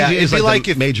 Yeah, the PGA is like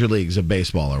the major leagues of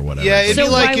baseball or whatever. Yeah, it'd be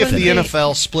like if the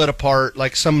NFL split apart,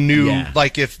 like some new,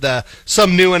 like if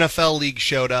some new NFL league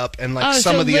showed up and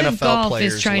some of the LIV NFL golf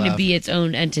players is trying left. to be its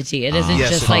own entity. It isn't Yes,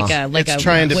 just it like is. a It's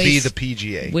trying to be waste- the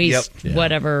PGA. Waste Yep.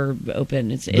 whatever open.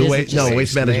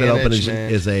 Waste Management Open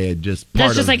is a just part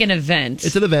That's just of, like an event.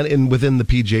 It's an event within the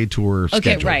PGA Tour Okay,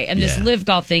 schedule. right. And this live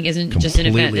golf thing isn't just an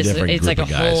event. Completely different It's like a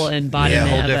group of guys. whole embodiment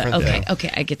whole of it. different thing.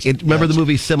 Okay, I get you. Remember the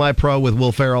movie Semi-Pro with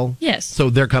Will Ferrell? Yes. So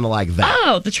they're kind of like that.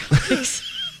 Oh, the tropics.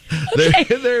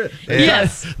 They're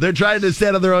trying to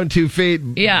stand on their own 2 feet,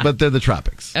 Yeah. but they're the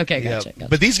tropics. Okay, gotcha.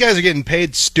 But these guys are getting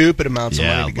paid stupid amounts of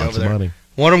money to go lots over of there. money.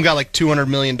 One of them got like $200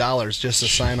 million just to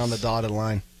sign on the dotted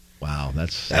line. Wow,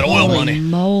 that's that oil money.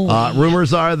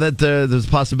 Rumors are that there's a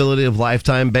possibility of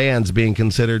lifetime bans being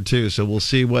considered too. So we'll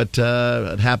see what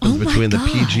happens between the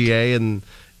PGA and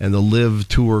the Live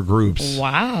Tour groups.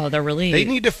 Wow, they're really... They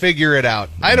need to figure it out.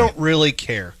 I don't really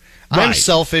care. I'm Right.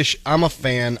 selfish. I'm a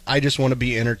fan. I just want to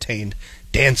be entertained.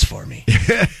 Dance for me.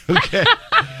 Okay.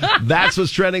 That's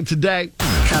what's trending today.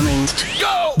 Coming.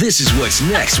 Go! This is what's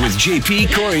next with JP,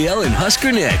 Coriel, and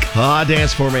Husker Nick.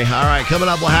 Dance for me. All right, coming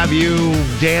up, we'll have you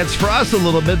dance for us a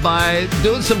little bit by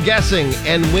doing some guessing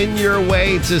and win your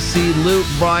way to see Luke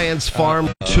Bryan's farm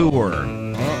tour.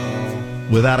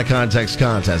 Without a Context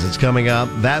contest. It's coming up.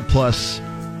 That plus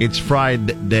it's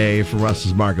Friday for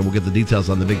Russ's Market. We'll get the details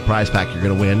on the big prize pack you're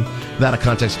going to win. Without a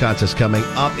Context contest coming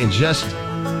up in just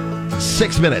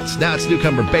 6 minutes. Now it's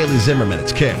newcomer Bailey Zimmerman.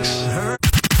 It's Kicks.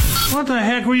 What the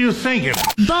heck were you thinking?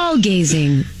 Ball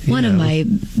gazing. One of my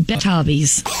best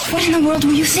hobbies. What in the world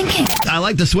were you thinking? I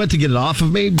like the sweat to get it off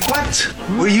of me. What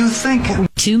were you thinking?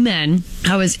 2 men.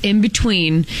 I was in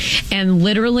between, and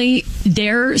literally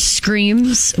their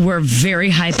screams were very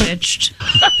high pitched.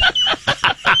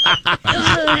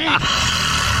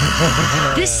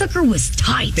 This sucker was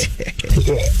tight.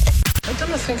 I don't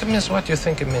think it means what you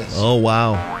think it means. Oh,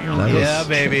 wow. Yeah,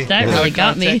 baby. That really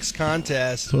got me. Context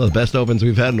contest. It's one of the best opens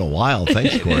we've had in a while.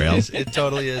 Thanks, Coriel. It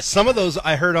totally is. Some of those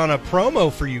I heard on a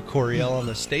promo for you, Coriel, on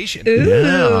the station.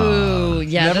 Ooh,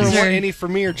 yeah. Never those want are... any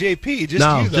from me or JP. Just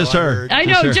No, you, though, just I her. heard. I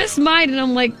know, just mine, and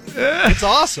I'm like, It's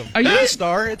awesome. Are you- You're a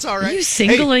star? It's all right. are you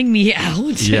singling me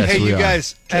out? Yes, Hey, we you are.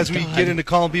 guys, as we God. get into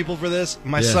calling people for this,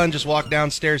 my Yeah. son just walked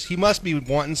downstairs. He must be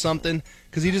wanting something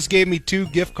because he just gave me 2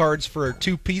 gift cards for a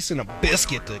 2-piece and a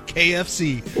biscuit to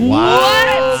KFC.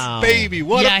 Wow. Baby,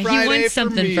 what Yeah, a he Friday wants for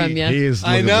something me. from you. He is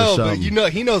I looking know, for but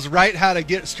something. he knows right how to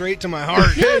get straight to my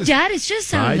heart. No, Dad, it's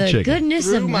just out of Fried the chicken. goodness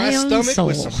Through of my my own stomach soul.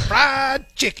 with some fried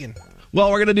chicken. Well,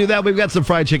 we're going to do that. We've got some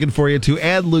fried chicken for you to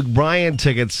add Luke Bryan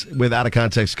tickets with Out of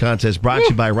Context contest brought to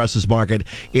you by Russ's Market.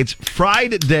 It's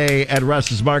Friday at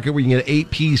Russ's Market where you can get an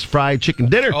 8-piece fried chicken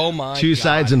dinner. Oh, my 2 God.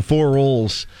 sides and 4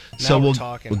 rolls. So we're we'll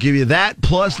talking. give you that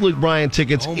plus Luke Bryan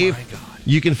tickets Oh, my if God.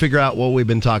 you can figure out what we've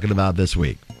been talking about this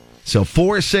week. So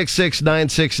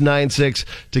 466-9696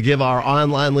 to give our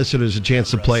online listeners a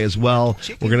chance to play as well.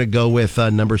 We're going to go with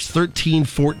numbers 13,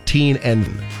 14, and...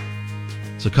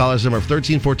 So callers number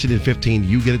 13, 14, and 15,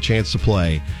 you get a chance to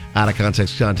play Out of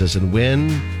Context contest and win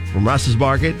from Russ's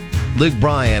Market, Luke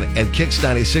Bryan, and Kicks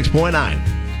 96.9.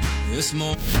 This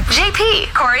morning. JP,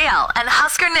 Coriel, and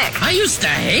Husker Nick. I used to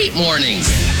hate mornings,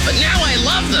 but now I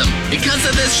love them because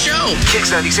of this show. Kicks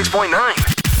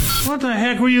 96.9. What the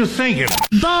heck were you thinking?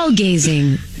 Ball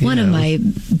gazing. One of my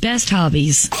best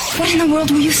hobbies. What in the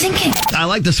world were you thinking? I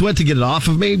like the sweat to get it off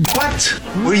of me. What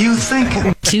were you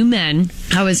thinking? 2 men.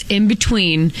 I was in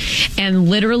between, and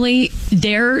literally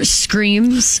their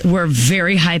screams were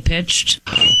very high pitched.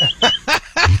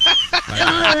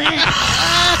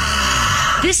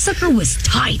 This sucker was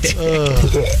tight.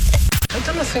 I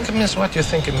don't think it means what you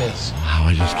think it means. Wow,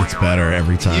 it just gets better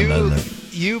every time, doesn't it?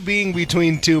 You being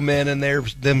between 2 men and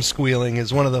them squealing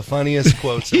is one of the funniest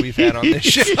quotes that we've had on this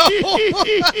show.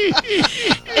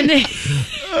 And they,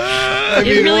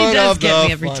 it really one does of get the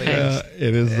me every time. funniest.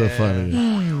 It is the funniest.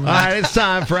 All right, it's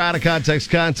time for Out of Context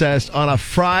contest on a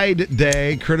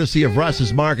Friday, courtesy of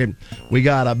Russ's Market. We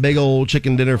got a big old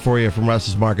chicken dinner for you from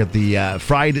Russ's Market. The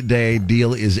Friday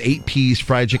deal is 8-piece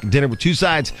fried chicken dinner with 2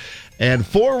 sides and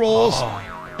 4 rolls.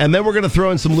 And then we're going to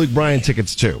throw in some Luke Bryan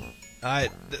tickets, too.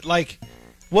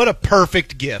 What a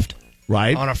perfect gift.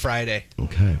 Right? On a Friday.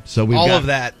 Okay. So we've all got of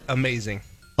that amazing.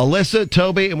 Alyssa,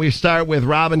 Toby, and we start with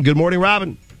Robin. Good morning,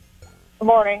 Robin. Good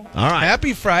morning. All right.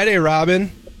 Happy Friday,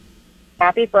 Robin.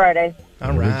 Happy Friday.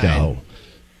 All right. Here we go.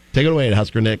 Take it away,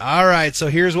 Husker Nick. All right, so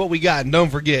here's what we got. And don't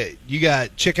forget, you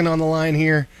got chicken on the line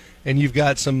here, and you've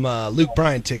got some Luke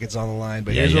Bryan tickets on the line.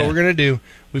 But here's what we're going to do.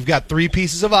 We've got 3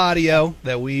 pieces of audio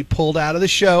that we pulled out of the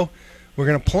show. We're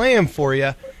going to play them for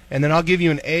you, and then I'll give you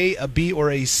an A, a B,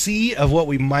 or a C of what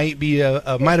we might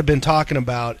have been talking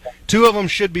about. 2 of them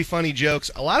should be funny jokes.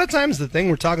 A lot of times the thing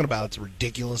we're talking about is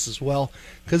ridiculous as well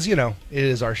because, it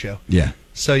is our show. Yeah.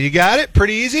 So you got it?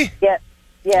 Pretty easy? Yep.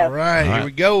 Yeah. All right, here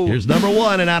we go. Here's number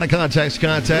 1 in Out of Context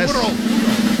contest.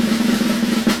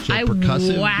 I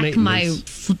whack my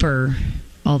flipper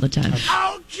all the time.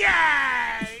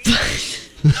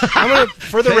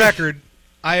 For the record,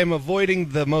 I am avoiding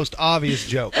the most obvious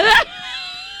joke.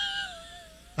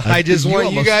 I just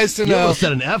want you guys to know. You almost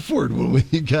said an F word when we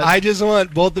got. I just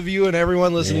want both of you and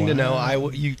everyone listening to know.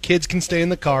 You kids can stay in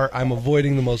the car. I'm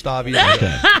avoiding the most obvious.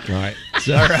 Okay. All right.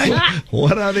 So, all right.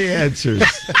 What are the answers?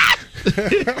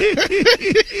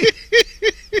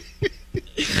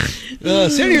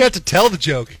 So you have to tell the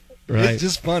joke. Right. It's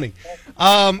just funny.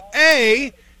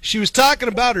 A, she was talking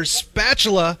about her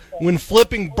spatula when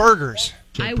flipping burgers.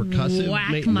 I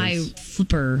whack my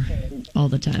flipper all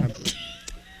the time.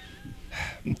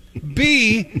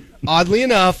 B, oddly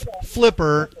enough,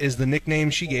 Flipper is the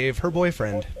nickname she gave her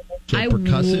boyfriend. I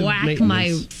whack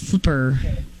my flipper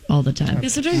all the time.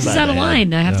 Because sometimes he's out of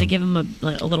line. I have to give him a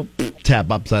little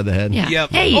tap upside the head. Yeah. Yep.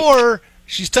 Hey. Or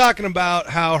she's talking about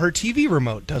how her TV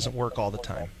remote doesn't work all the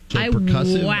time. I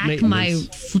whack my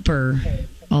flipper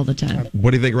all the time.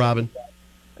 What do you think, Robin?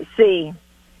 C.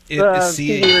 It is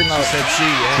C. TV remote. She said C.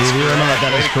 Yes. TV remote.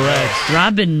 That is correct.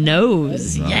 Robin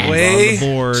knows. Yes. Way on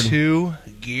the board. to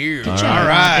gear. Good All job,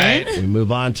 right. Robin. We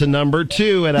move on to number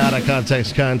 2 at Out of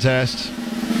Context contest.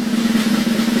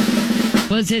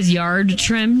 Was his yard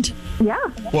trimmed? Yeah.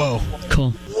 Whoa.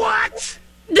 Cool. What?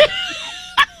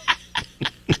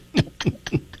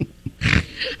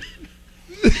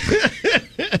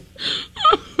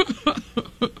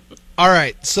 All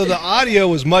right, so the audio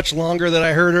was much longer than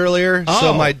I heard earlier,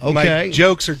 so my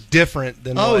jokes are different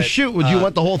than what, shoot. Would you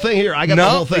want the whole thing? Here, I got the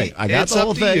whole thing. I got it's the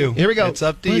whole up to thing. you. Here we go. It's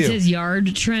up to Was you. his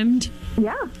yard trimmed?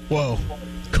 Yeah. Whoa.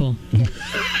 Cool.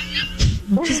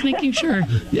 Just making sure.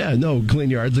 Yeah, no,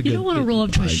 clean yard's a good. You don't want to roll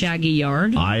up to a shaggy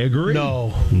yard. I agree.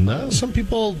 No. Some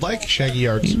people like shaggy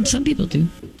yards. Some people do.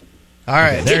 All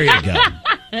right. There you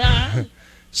go.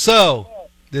 So,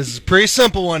 this is a pretty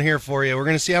simple one here for you. We're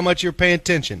going to see how much you're paying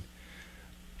attention.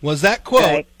 Was that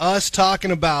quote us talking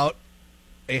about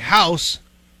a house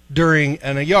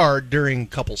and a yard during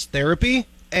couples therapy?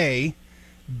 A.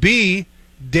 B.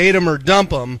 Date 'em or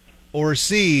dump 'em. Or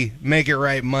C. Make it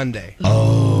right Monday.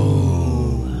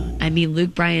 Oh. I mean,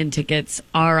 Luke Bryan tickets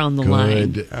are on the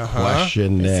line. Good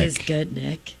question, Nick. This is good,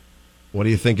 Nick. What do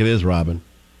you think it is, Robin?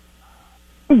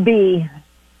 B.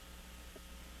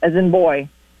 As in boy.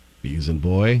 B as in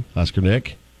boy. Husker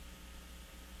Nick?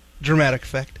 Dramatic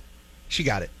effect. She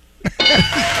got it.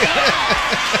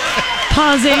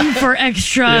 Pausing for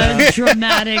extra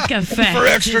dramatic effect. For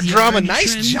extra drama.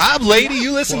 Nice job, lady.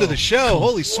 You listen to the show.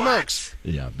 Holy smokes.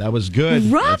 Yeah, that was good.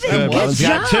 Robin, good Robin's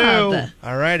got job. 2.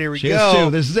 All right, here we She go. has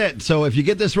 2. This is it. So if you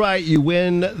get this right, you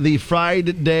win the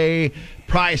Friday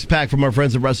prize pack from our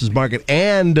friends at Russ's Market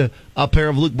and a pair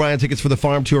of Luke Bryan tickets for the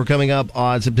farm tour coming up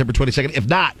on September 22nd. If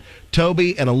not,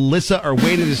 Toby and Alyssa are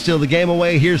waiting to steal the game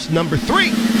away. Here's number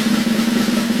 3.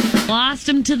 Lost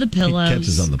him to the pillows.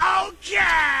 Catches on the.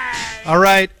 All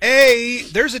right. A,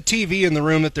 there's a TV in the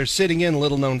room that they're sitting in.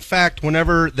 Little known fact,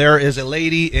 whenever there is a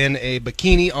lady in a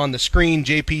bikini on the screen,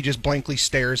 JP just blankly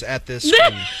stares at this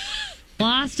screen.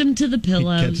 Lost him to the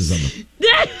pillows. Catches on the.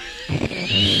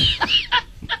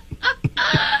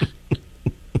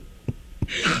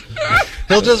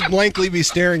 He'll just blankly be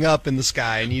staring up in the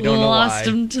sky, and you don't know why. Lost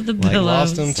him to the pillows.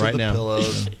 Lost him to Right the now.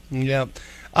 pillows. Yep.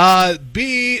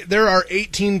 B, there are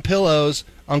 18 pillows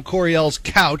on Coriel's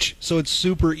couch, so it's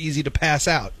super easy to pass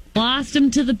out. Lost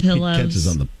him to the pillows. Catches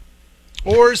on the.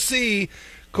 Or C,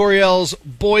 Coriel's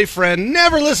boyfriend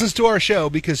never listens to our show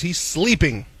because he's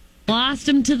sleeping. Lost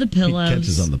him to the pillows.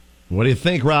 Catches on the. What do you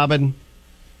think, Robin?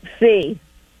 C.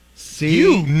 C.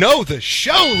 You know the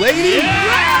show, lady.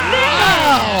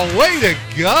 Wow, way to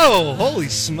go. Holy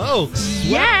smokes.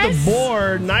 Yes. The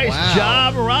board. Nice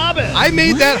job, Robin. I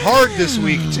made that hard this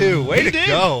week, too. Way to did.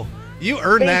 go. You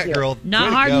earned Thank that, you. girl. Not Way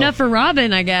to hard go. enough for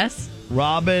Robin, I guess.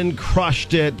 Robin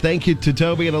crushed it. Thank you to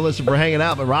Toby and Alyssa for hanging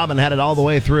out, but Robin had it all the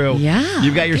way through. Yeah.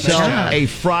 You've got yourself a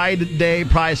Friday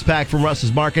prize pack from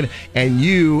Russ's Market, and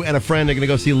you and a friend are going to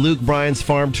go see Luke Bryan's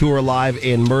farm tour live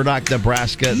in Murdoch,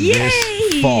 Nebraska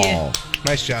this fall.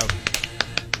 Nice job.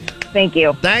 Thank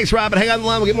you. Thanks, Robin. Hang on the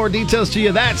line. We'll get more details to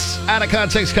you. That's Out of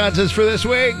Context Contest for this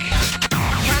week.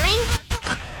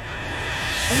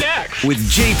 Next. With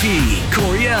JP,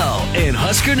 Coriel, and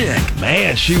Husker Nick.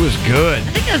 Man, she was good.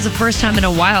 I think that's the first time in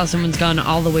a while someone's gone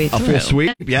all the way through. A full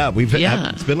sweep? Yeah,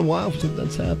 it's been a while since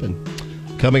that's happened.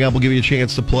 Coming up, we'll give you a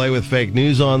chance to play with fake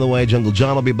news on the way. Jungle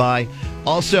John will be by.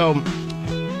 Also,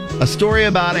 a story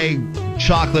about a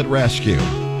chocolate rescue.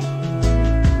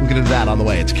 We'll get into that on the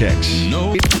way. It's Kicks.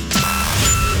 No.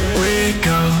 Wake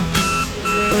up.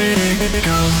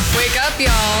 Wake up,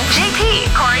 y'all. JP,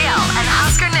 Coriel, and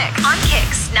Husker Nick on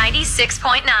Kicks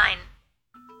 96.9.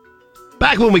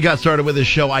 Back when we got started with this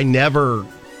show, I never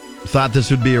thought this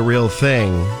would be a real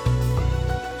thing.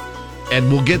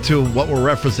 And we'll get to what we're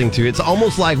referencing to. It's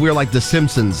almost like we're like The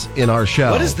Simpsons in our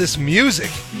show. What is this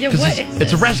music? Yeah, what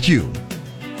it's a rescue.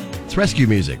 It's rescue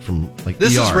music from like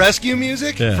This ER. is rescue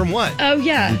music? Yeah. From what? Oh,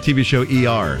 yeah. The TV show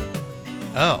ER.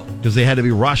 Oh. Because they had to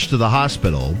be rushed to the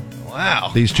hospital.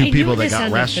 Wow. These two people that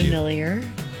got rescued. Familiar.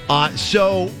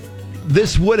 So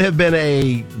this would have been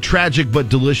a tragic but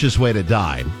delicious way to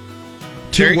die.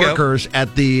 Two workers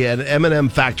at an M&M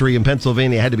factory in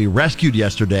Pennsylvania had to be rescued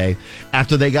yesterday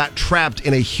after they got trapped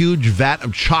in a huge vat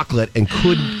of chocolate and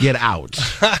couldn't get out.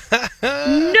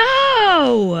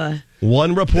 No!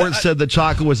 One report said the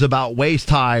chocolate was about waist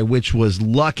high, which was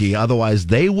lucky. Otherwise,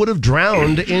 they would have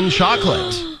drowned in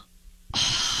chocolate.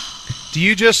 Do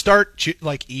you just start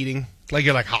eating? Like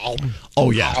you're like,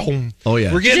 oh yeah, oh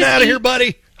yeah. We're getting out of here,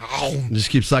 buddy. Just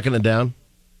keep sucking it down.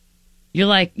 You're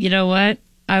like, you know what?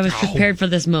 I was prepared for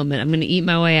this moment. I'm going to eat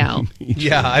my way out.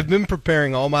 Yeah, I've been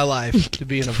preparing all my life to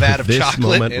be in a vat of this chocolate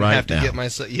moment and right have to now. get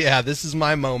myself. Yeah, this is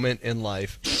my moment in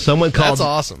life. Someone called That's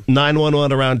awesome.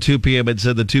 911 around 2 p.m. and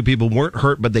said the two people weren't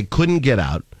hurt, but they couldn't get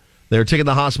out. They were taken to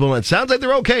the hospital, and it sounds like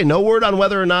they're okay. No word on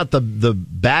whether or not the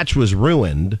batch was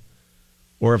ruined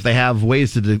or if they have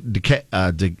ways to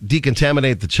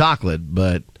decontaminate the chocolate,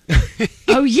 but...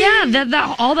 Oh, yeah,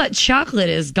 that all that chocolate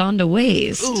has gone to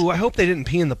waste. Ooh, I hope they didn't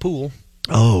pee in the pool.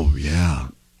 Oh, yeah.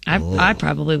 I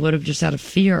probably would have just out of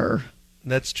fear.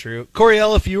 That's true.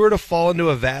 Coriel, if you were to fall into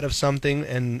a vat of something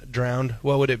and drowned,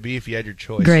 what would it be if you had your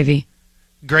choice? Gravy.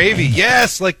 Gravy,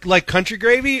 yes. Like country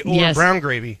gravy or Yes. brown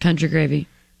gravy? Country gravy.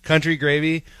 Country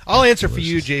gravy. I'll answer for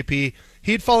you, JP.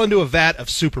 He'd fall into a vat of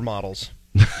supermodels.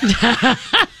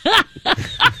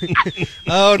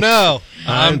 Oh, no.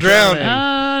 I'm drowning.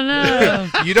 Oh,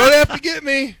 no. You don't have to get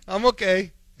me. I'm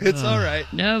okay. It's all right.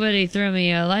 Nobody threw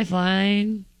me a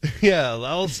lifeline. Yeah,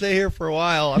 I'll stay here for a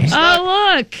while. I'm stuck.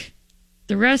 Oh, look.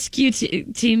 The rescue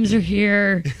teams are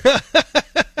here. All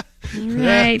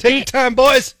right. Take your time,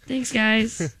 boys. Thanks,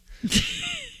 guys.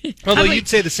 Although you'd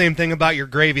say the same thing about your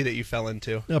gravy that you fell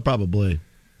into. Yeah, probably.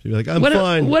 You'd be like, I'm what,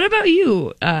 fine. What about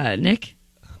you, Nick?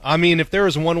 I mean, if there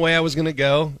was one way I was going to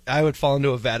go, I would fall into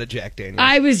a vat of Jack Daniels.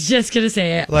 I was just going to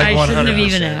say it. Like I shouldn't have 100%.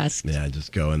 even asked. Yeah,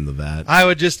 just go in the vat. I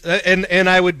would just, and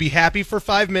I would be happy for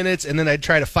 5 minutes, and then I'd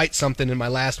try to fight something in my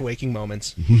last waking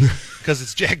moments. Because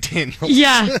it's Jack Daniels.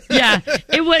 Yeah.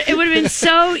 It would have been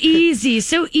so easy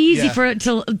Yeah. for it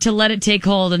to let it take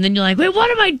hold, and then you're like, wait,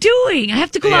 what am I doing? I have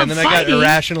to go out and then fighting. I got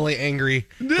irrationally angry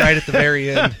right at the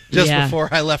very end, just Yeah. before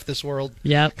I left this world.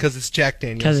 Yep. Because it's Jack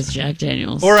Daniels. Because it's Jack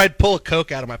Daniels. Or I'd pull a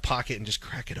Coke out of my pocket and just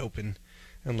crack it open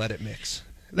and let it mix.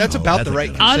 That's about the right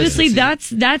Honestly,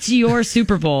 consistency. that's your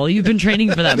Super Bowl. You've been training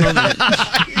for that moment.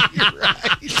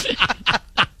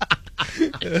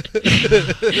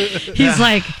 He's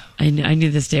like, I knew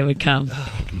this day would come.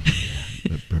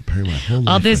 Prepare my whole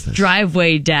All life this with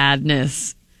driveway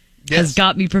dadness has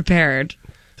got me prepared.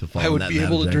 to fall I in would that be vat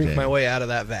able of to Jack drink my Daniels. way out of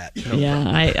that vat. No Yeah,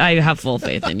 problem. I have full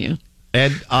faith in you.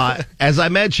 And as I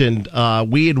mentioned,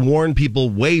 we had warned people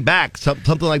way back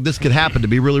something like this could happen, to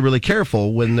be really, really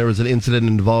careful when there was an incident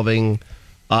involving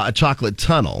a chocolate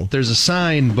tunnel. There's a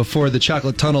sign before the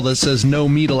chocolate tunnel that says "No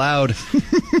meat allowed"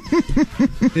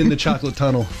 in the chocolate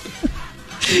tunnel.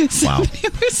 Wow.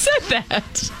 Who said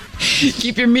that?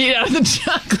 Keep your meat out of the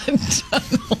chocolate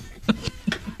tunnel.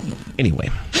 Anyway.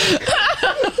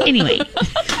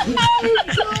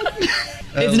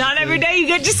 It's not every day you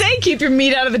get to say keep your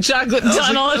meat out of the chocolate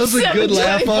tunnel. that was a At good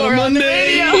laugh on a 7:24 the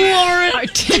Monday. radio. Our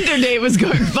Tinder date was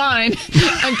going fine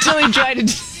until he tried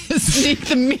to sneak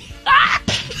the meat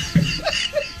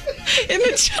in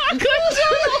the chocolate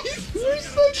tunnel. We're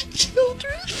such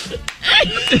children.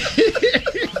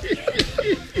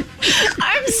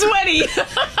 I'm sweaty.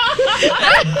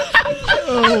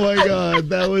 Oh my God,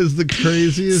 that was the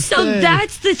craziest So thing.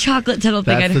 that's the chocolate tunnel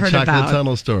thing I'd the heard chocolate about.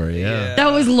 tunnel story, yeah.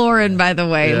 That was Lauren, by the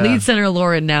way, Yeah. lead singer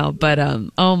Lauren now. But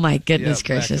oh my goodness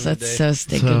gracious, that's so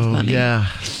stinking funny. Yeah,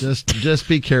 just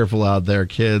be careful out there,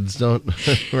 kids. Don't.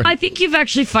 I think you've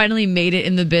actually finally made it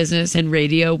in the business and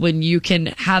radio when you can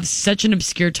have such an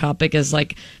obscure topic as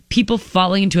like people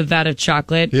falling into a vat of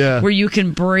chocolate, Yeah. where you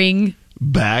can bring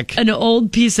back an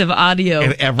old piece of audio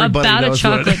And everybody about a knows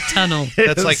what it chocolate is. tunnel.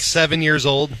 That's like 7 years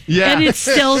old. Yeah, And it's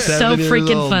still so 7 years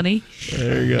freaking old. funny.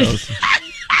 There you go.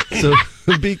 So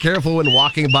be careful when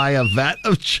walking by a vat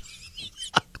of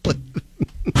chocolate.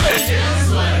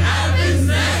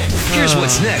 Here's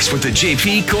what's next with the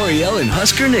JP, Coriel, and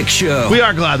Husker Nick show. We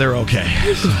are glad they're okay.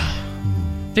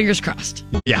 Fingers crossed.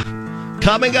 Yeah.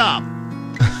 Coming up.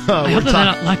 I hope they're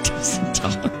not lactose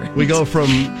intolerant. We go from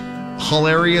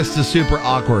hilarious to super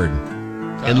awkward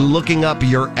and looking up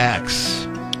your ex.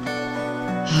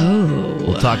 Oh.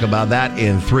 We'll talk about that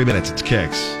in 3 minutes. It's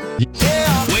Kicks.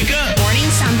 Wake up.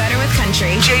 Mornings sound better with country.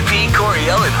 JP,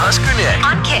 Coriel, and Husker Nick.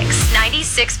 On Kicks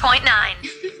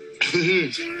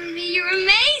 96.9. Jeremy, you're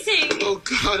amazing. Oh,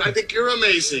 God, I think you're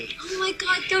amazing. Oh, my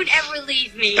God, don't ever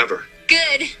leave me. Ever.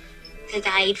 Good. Because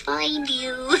I'd find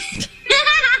you.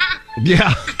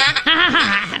 Yeah.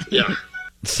 Yeah.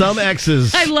 Some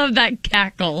exes. I love that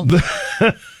cackle.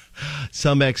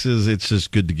 Some exes, it's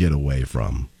just good to get away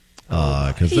from.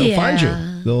 Because they'll find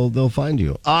you. They'll find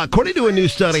you. According to a new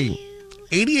study,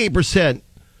 88%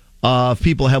 of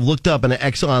people have looked up an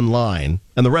ex online,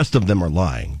 and the rest of them are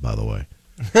lying, by the way.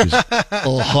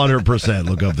 100%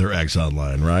 look up their ex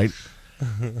online, right?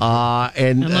 And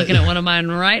I'm looking at one of mine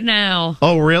right now.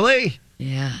 Oh, really?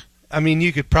 Yeah. I mean,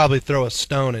 you could probably throw a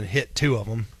stone and hit 2 of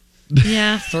them.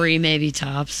 Yeah, 3 maybe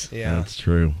tops. Yeah. That's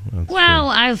true. Well,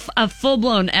 I've a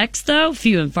full-blown ex, though,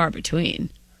 few and far between.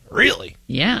 Really?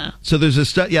 Yeah. So there's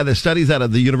there's studies out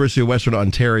of the University of Western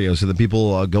Ontario. So that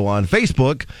people go on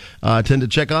Facebook, tend to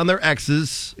check on their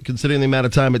exes. Considering the amount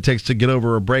of time it takes to get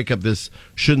over a breakup, this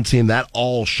shouldn't seem that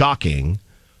all shocking.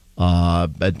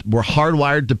 But we're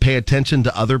hardwired to pay attention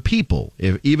to other people.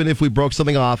 Even if we broke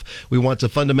something off, we want to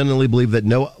fundamentally believe that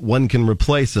no one can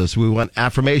replace us. We want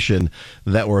affirmation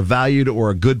that we're valued or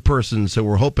a good person. So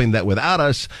we're hoping that without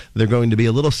us, they're going to be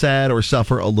a little sad or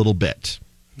suffer a little bit.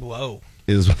 Whoa.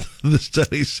 Is what the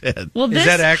study said. Well, this Is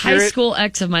that accurate? high school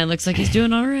ex of mine looks like he's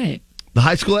doing all right. The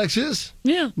high school ex is?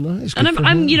 Yeah. Nice. And good for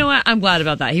I'm him. you know what? I'm glad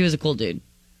about that. He was a cool dude.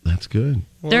 That's good.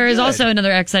 There is also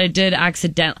another ex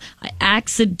that I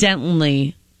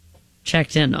accidentally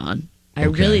checked in on. I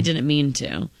really didn't mean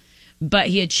to. But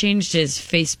he had changed his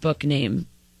Facebook name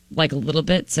like a little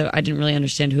bit, so I didn't really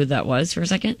understand who that was for a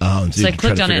second. Oh, and so I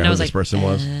clicked on it and I was like, this person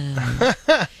was.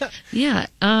 yeah.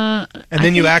 And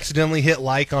then you accidentally hit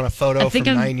like on a photo from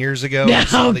 9 years ago. and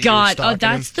saw Oh, that you were God. Oh, stalking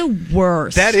that's him. the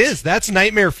worst. That's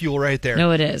nightmare fuel right there.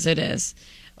 No, it is. It is.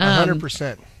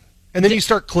 100%. And then you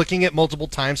start clicking it multiple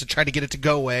times to try to get it to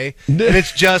go away, and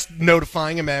it's just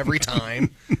notifying him every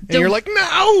time. And you're like,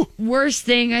 no! Worst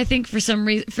thing, I think, for some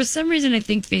reason, I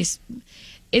think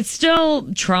it's still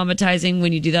traumatizing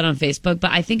when you do that on Facebook,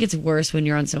 but I think it's worse when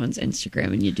you're on someone's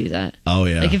Instagram and you do that. Oh,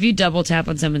 yeah. Like if you double tap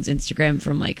on someone's Instagram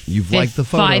from like You've liked the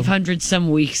photo. 500 some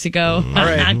weeks ago, All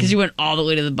right. because you went all the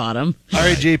way to the bottom. All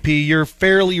right, JP, you're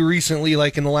fairly recently,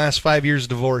 like in the last 5 years,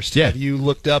 divorced. Yeah. Have you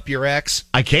looked up your ex?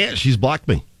 I can't. She's blocked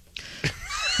me.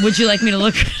 Would you like me to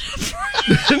look?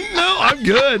 No, I'm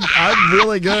good. I'm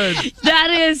really good. That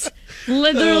is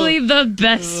literally the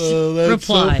best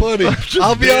reply. So funny.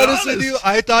 I'll be being honest with you.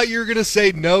 I thought you were going to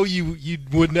say, no, you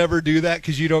would never do that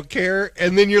because you don't care.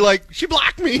 And then you're like, she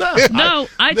blocked me. No,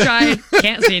 I tried.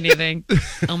 Can't see anything.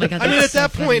 Oh, my God. I mean, that's at so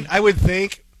that funny. point, I would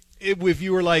think if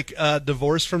you were like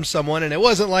divorced from someone and it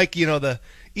wasn't like, the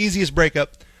easiest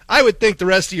breakup, I would think the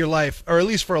rest of your life, or at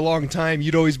least for a long time,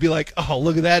 you'd always be like, oh,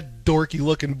 look at that dorky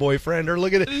looking boyfriend, or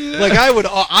look at it. Like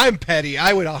I'm petty.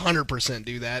 I would 100%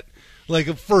 do that.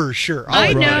 Like, for sure.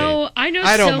 I know I don't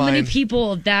so many mind.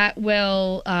 people that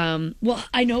will,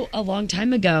 I know a long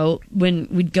time ago when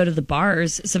we'd go to the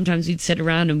bars, sometimes we'd sit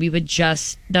around and we would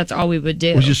that's all we would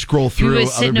do. We just scroll through We would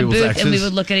sit in a other booth people's and we exes?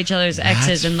 would look at each other's exes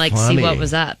That's and like funny. see what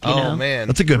was up, you know? Man.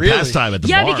 That's a good Really? pastime at the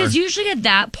bar. Yeah, because usually at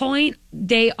that point,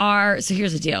 they are. So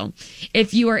here's the deal.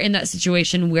 If you are in that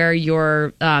situation where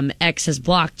your ex has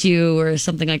blocked you or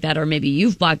something like that, or maybe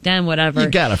you've blocked them, whatever. You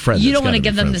got a friend You that's don't want to gotta be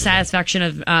give them the friends with them.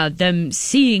 satisfaction of them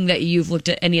seeing that you've looked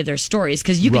at any of their stories,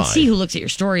 because you can Right. see who looks at your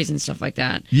stories and stuff like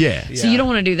that. Yeah. So you don't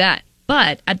want to do that.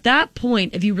 But at that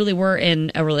point, if you really were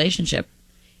in a relationship,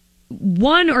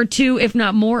 one or two, if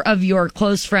not more, of your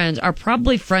close friends are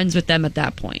probably friends with them at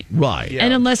that point. Right.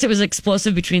 And unless it was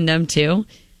explosive between them two,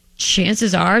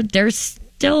 chances are they're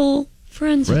still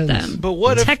friends with them. But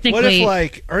what if, technically,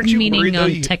 like, aren't you meaning worried,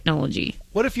 though, technology?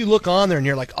 What if you look on there and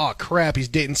you're like, oh, crap, he's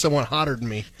dating someone hotter than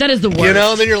me? That is the worst. You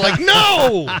know, and then you're like,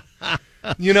 no!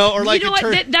 You know, or like you know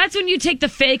what? That's when you take the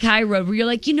fake high road where you're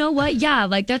like, you know what? Yeah,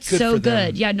 like that's Good so for them.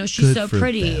 good. Yeah, no, she's Good so for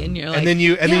pretty, them. and you're like, and then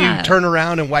you yeah. turn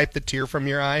around and wipe the tear from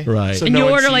your eye, right? So and no you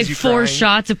one order sees like you 4 crying.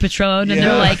 shots of Patron, and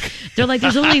Yeah. they're like,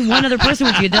 there's only one other person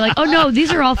with you. They're like, oh no,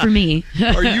 these are all for me.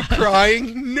 Are you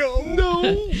crying? No.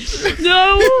 No.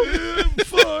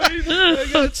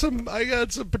 Fine. I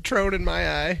got some Patron in my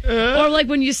eye. Or like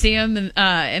when you see them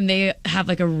and they have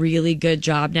like a really good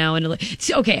job now, and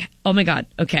okay, oh my god,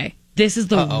 okay. This is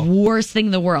the worst thing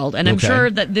in the world. And I'm sure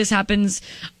that this happens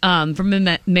from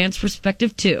a man's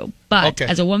perspective too. But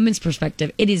as a woman's perspective,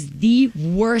 it is the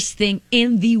worst thing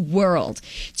in the world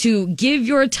to give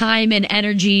your time and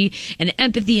energy and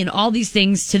empathy and all these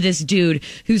things to this dude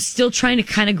who's still trying to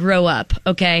kind of grow up,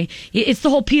 okay? It's the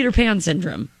whole Peter Pan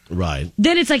syndrome. Right.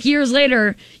 Then it's like years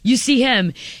later, you see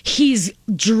him. He's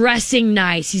dressing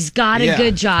nice. He's got a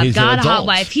good job, He's got an a hot adult.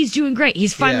 wife. He's doing great.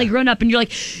 He's finally grown up. And you're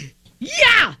like,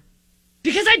 yeah!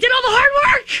 Because I did all the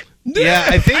hard work. Yeah,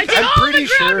 I think I did I'm all pretty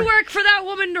the groundwork for that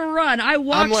woman to run. I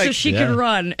walked so she could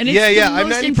run, and it's the I'm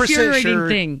most 90% infuriating sure.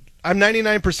 thing. I'm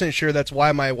 99% sure that's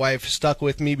why my wife stuck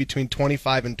with me between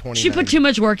 25 and 29. She put too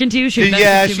much work into you. She invested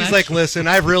Yeah, too she's much. like, listen,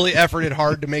 I've really efforted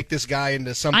hard to make this guy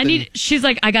into something. She's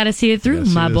like, I got to see it through,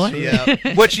 my boy.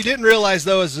 Yeah. What she didn't realize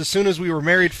though is as soon as we were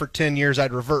married for 10 years,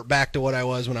 I'd revert back to what I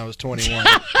was when I was 21.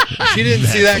 She didn't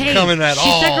see that coming at she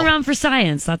all. She stuck around for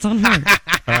science. That's on her.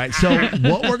 All right, so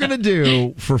what we're going to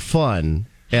do for fun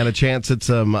and a chance at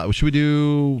some, should we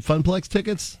do Funplex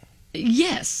tickets?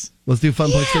 Yes. Let's do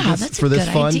Funplex tickets that's for a this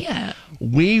good fun. idea.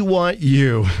 We want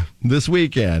you this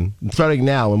weekend, starting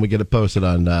now when we get it posted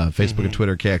on Facebook and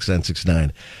Twitter,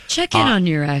 KXN69. Check in on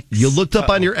your ex. You looked up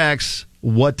on your ex.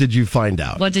 What did you find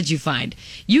out? What did you find?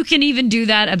 You can even do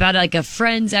that about like a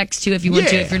friend's ex too if you want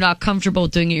to, if you're not comfortable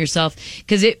doing it yourself,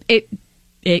 because it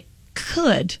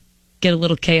could get a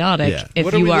little chaotic if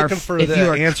What are you we are looking for if the you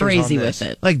are answers crazy on with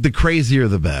this? it. Like the crazier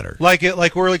the better. Like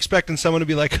we're expecting someone to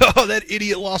be like, oh, that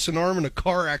idiot lost an arm in a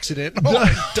car accident.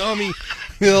 Oh, dummy.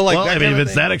 You know, like well, that I mean, kind if of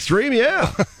it's thing. that extreme,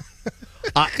 yeah.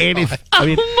 And if, Oh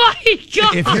my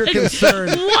god! if you're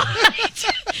concerned, what?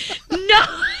 No.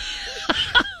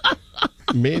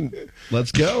 I mean,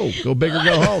 let's go. Go big or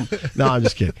go home. No, I'm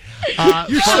just kidding.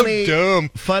 You're funny, so dumb.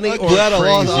 Funny I'm or glad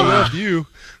crazy. I love you.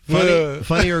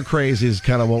 Funny or crazy is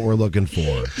kind of what we're looking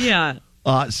for. Yeah.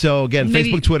 So again,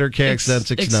 Maybe Facebook, Twitter,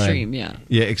 KXN69. extreme, yeah.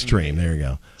 Yeah, extreme. There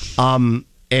you go.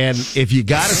 And if you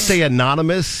got to stay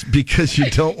anonymous because you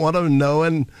don't want them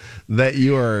knowing that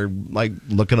you are like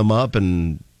looking them up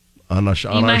and on our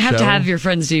show. You might have to have your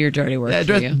friends do your dirty work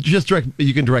for you. Just direct.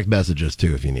 You can direct messages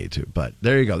too if you need to. But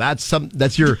there you go. That's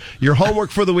your homework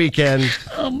for the weekend.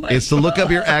 Is to look up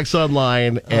your ex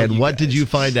online and what did you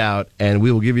find out? And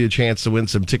we will give you a chance to win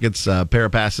some tickets, pair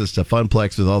of passes to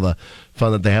Funplex with all the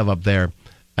fun that they have up there,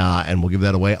 and we'll give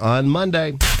that away on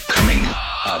Monday. Coming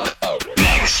up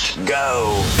next.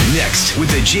 Go next with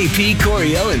the JP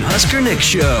Coriel and Husker Nick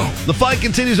show. The fun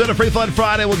continues on a Free Fun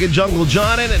Friday. We'll get Jungle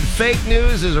John in, and fake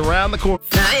news is around the corner.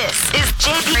 This is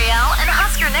JP Coriel and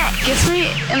Husker Nick. Gets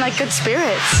me in like good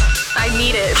spirits. I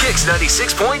need it. Kicks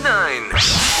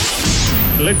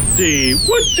 96.9. Let's see,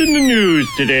 what's in the news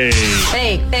today?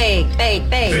 Fake, fake, fake,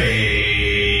 fake.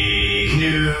 Fake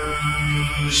news.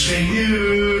 Fake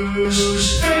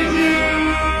news. Fake news.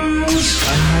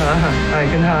 I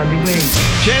can hardly wait.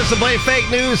 Chance to play fake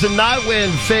news and not win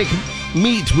fake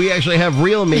meat. We actually have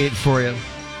real meat for you.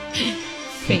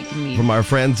 Fake meat. From our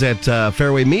friends at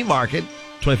Fairway Meat Market.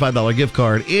 $25 gift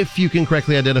card if you can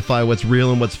correctly identify what's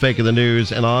real and what's fake in the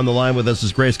news. And on the line with us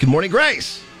is Grace. Good morning,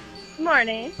 Grace. Good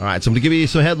morning. All right, so I'm going to give you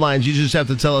some headlines. You just have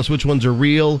to tell us which ones are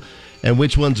real and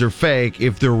which ones are fake.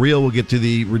 If they're real, we'll get to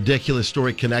the ridiculous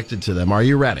story connected to them. Are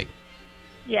you ready?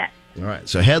 Yes. All right,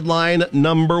 so headline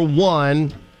number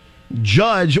 1.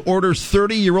 Judge orders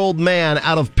 30-year-old man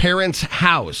out of parents'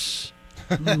 house.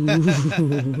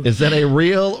 Is that a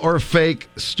real or fake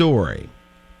story?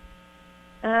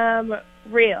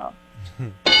 Real.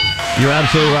 You're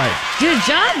absolutely right. Good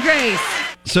job, Grace.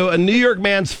 So a New York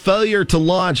man's failure to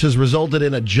launch has resulted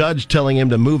in a judge telling him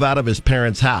to move out of his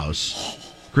parents' house.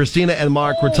 Christina and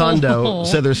Mark Rotundo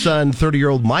said their son,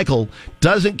 30-year-old Michael,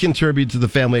 doesn't contribute to the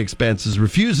family expenses,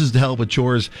 refuses to help with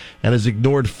chores, and has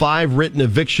ignored 5 written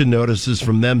eviction notices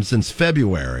from them since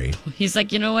February. He's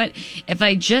like, you know what? If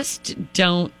I just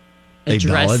don't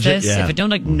address this, yeah. if I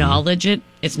don't acknowledge it,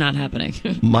 it's not happening.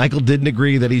 Michael didn't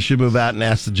agree that he should move out and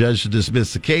asked the judge to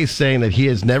dismiss the case, saying that he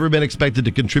has never been expected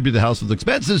to contribute to the household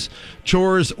expenses,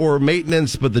 chores, or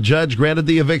maintenance, but the judge granted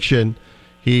the eviction.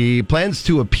 He plans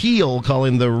to appeal,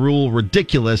 calling the rule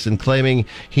ridiculous and claiming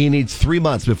he needs 3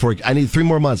 months I need 3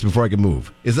 more months before I can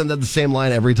move. Isn't that the same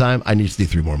line every time? I need to see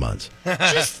 3 more months.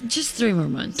 just 3 more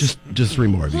months. Just 3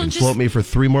 more. If you can float me for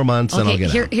 3 more months, and I'll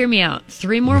get out. Hear me out.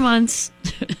 3 more months.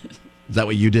 Is that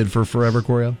what you did for Forever,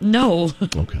 Coriel? No.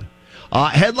 Okay.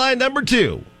 Headline number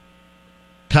 2.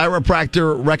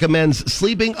 Chiropractor recommends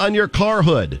sleeping on your car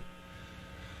hood.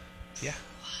 Yeah.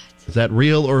 Is that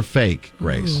real or fake,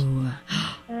 Grace?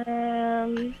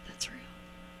 That's real.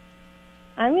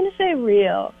 I'm going to say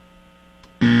real.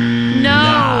 No.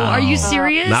 Are you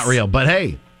serious? Not real. But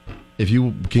hey, if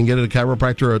you can get a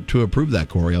chiropractor to approve that,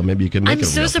 Coriel, maybe you can make it a I'm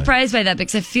so real surprised by that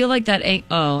because I feel like that ain't.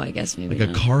 Oh, I guess maybe thing.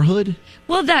 Like not. a car hood?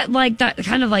 Well, that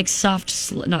kind of like not soft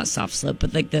slope,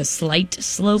 but like the slight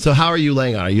slope. So how are you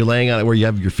laying on it? Are you laying on it where you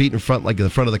have your feet in front, like in the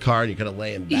front of the car, and you're kind of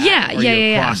laying back? Yeah, or yeah, you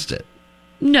yeah. crossed it?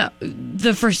 No,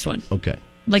 the first one. Okay.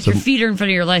 Like So- your feet are in front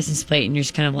of your license plate, and you're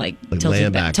just kind of like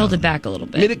laying back tilted on back a little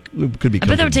bit. I mean, it could be I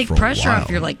bet that would comfortable take for a pressure off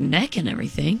while. your like neck and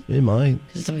everything. It might.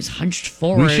 Because it's always hunched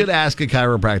forward. We should ask a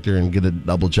chiropractor and get a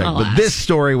double check. I'll But ask. this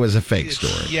story was a fake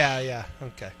story. Yeah.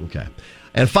 Okay. Okay.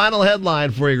 And final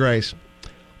headline for you, Grace.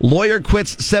 Lawyer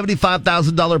quits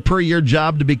 $75,000 per year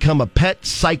job to become a pet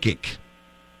psychic.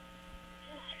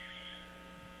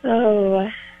 Oh.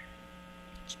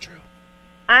 It's true.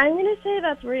 I'm going to say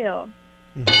that's real.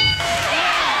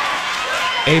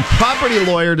 A property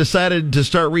lawyer decided to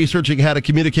start researching how to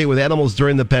communicate with animals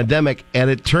during the pandemic, and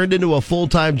it turned into a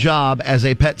full-time job as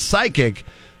a pet psychic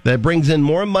that brings in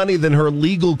more money than her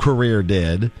legal career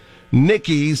did.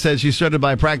 Nikki says she started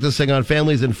by practicing on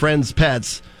families and friends'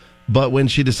 pets, but when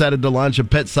she decided to launch a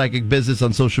pet psychic business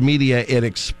on social media, it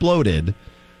exploded.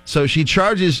 So she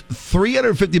charges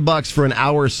 $350 for an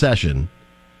hour session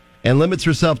and limits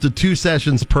herself to 2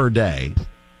 sessions per day.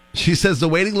 She says the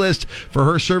waiting list for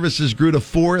her services grew to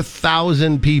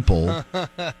 4,000 people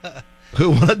who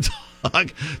want to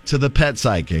talk to the pet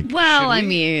psychic. Well, I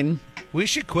mean, we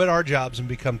should quit our jobs and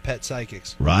become pet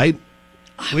psychics. Right?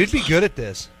 We'd be good at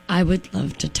this. I would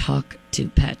love to talk to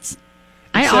pets.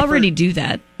 Except I already do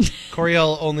that.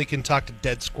 Coriel only can talk to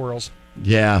dead squirrels.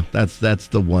 Yeah, that's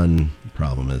the one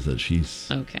problem is that she's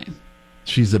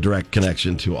a direct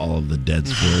connection to all of the dead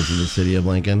squirrels in the city of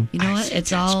Lincoln. You know what?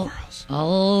 It's all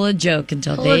a joke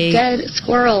until Full of they dead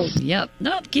squirrels. Yep.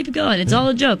 Nope. Keep it going. It's all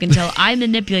a joke until I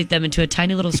manipulate them into a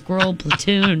tiny little squirrel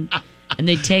platoon, and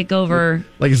they take over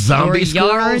like zombie your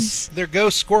squirrels. yards. They're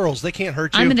ghost squirrels. They can't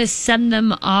hurt you. I'm going to send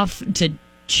them off to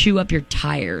chew up your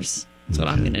tires. That's what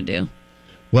I'm going to do.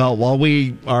 Well, while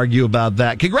we argue about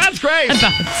that, congrats, Grace!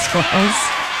 About squirrels.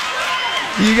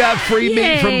 You got free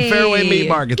meat from Yay. Fairway Meat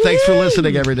Market. Thanks for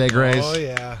listening every day, Grace. Oh,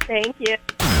 yeah. Thank you.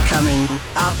 Coming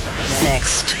up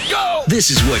next. Go!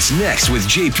 This is what's next with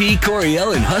JP,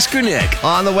 Coriel, and Husker Nick.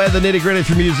 On the way, the nitty gritty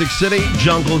from Music City.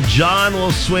 Jungle John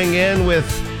will swing in with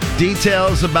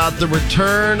details about the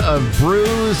return of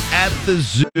Bruce at the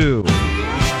zoo.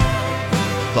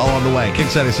 It's all on the way.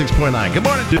 Kicks 96.9. Good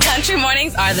morning, dude. Country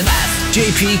mornings are the best.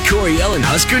 JP, Coriel, and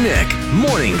Husker Nick.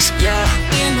 Mornings. Yeah,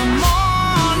 in the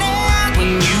morning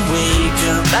when you wake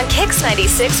up. On Kicks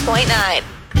 96.9.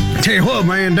 Tell you what,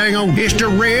 man, dang on. It's the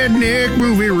Redneck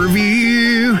Movie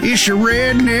Review. It's your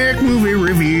Redneck Movie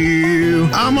Review.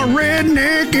 I'm a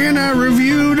redneck and I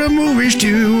review the movies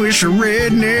too. It's a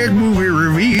Redneck Movie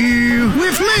Review.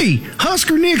 With me,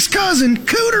 Husker Nick's cousin,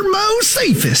 Cooter Mo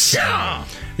Cephas.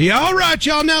 Yeah, all right,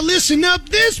 y'all. Now listen up.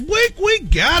 This week we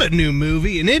got a new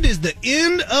movie, and it is the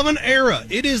end of an era.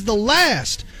 It is the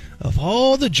last of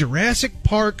all the Jurassic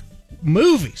Park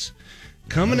movies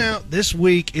coming out this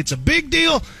week. It's a big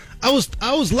deal. I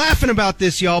was laughing about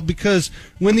this, y'all, because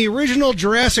when the original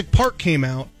Jurassic Park came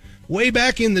out way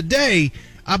back in the day,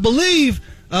 I believe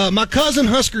my cousin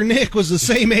Husker Nick was the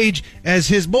same age as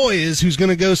his boy is, who's going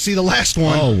to go see the last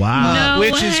one. Oh, wow.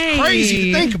 Which is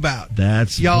crazy to think about.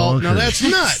 That's y'all. bonkers. Now that's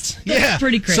nuts. That's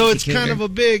pretty crazy, So it's Cougar. kind of a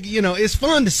big, it's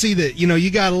fun to see that, you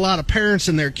got a lot of parents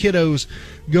and their kiddos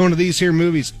going to these here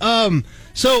movies.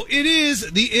 So it is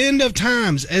the end of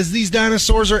times as these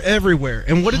dinosaurs are everywhere.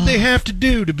 And what did they have to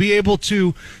do to be able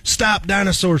to stop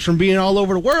dinosaurs from being all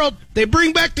over the world? They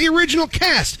bring back the original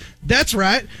cast. That's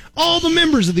right. All the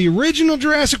members of the original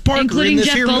Jurassic Park are in Including this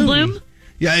Jeff here Goldblum? movie.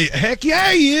 Yeah, heck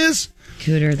yeah, he is.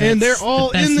 Cooter, that's And they're all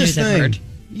the best in this news I've thing. heard.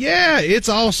 Yeah, it's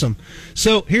awesome.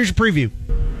 So here's your preview.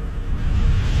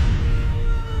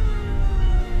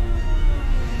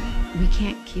 We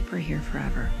can't keep her here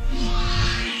forever.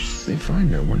 Once they find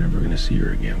her, we're never going to see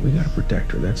her again. We got to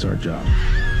protect her. That's our job.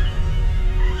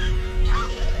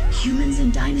 Humans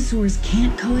and dinosaurs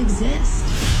can't coexist.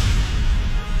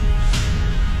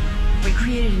 We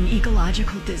created an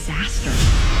ecological disaster.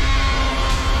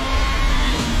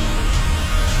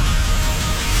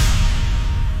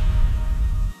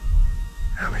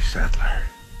 Ellie Sattler.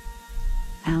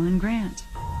 Alan Grant.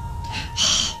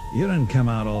 You didn't come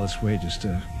out all this way just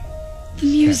to The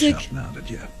music. catch up now, did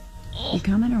you? You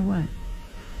coming or what?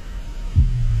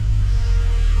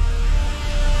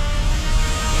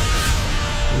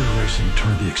 We're racing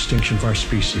toward the extinction of our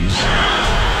species.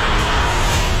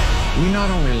 We not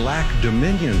only lack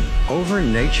dominion over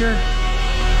nature,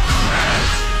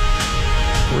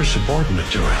 we're subordinate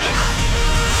to it.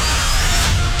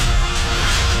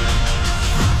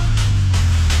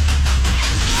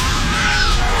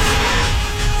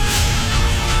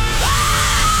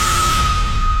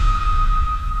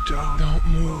 Don't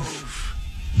move.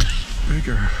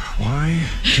 Bigger. Why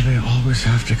do they always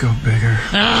have to go bigger?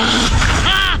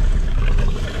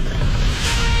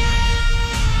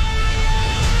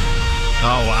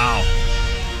 Oh, wow.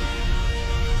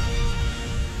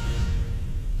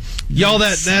 Y'all,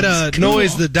 that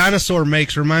noise the dinosaur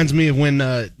makes reminds me of when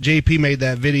JP made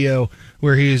that video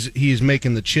where he's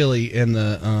making the chili and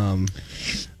the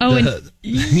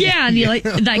yeah, and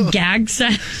that gag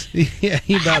set. Yeah,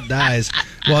 he about dies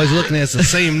while he's looking at the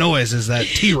same noise as that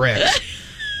T-Rex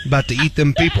about to eat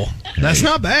them people. That's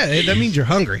not bad. That means you're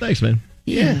hungry. Thanks, man.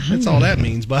 Yeah, that's all that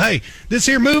means. But hey, this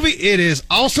here movie, it is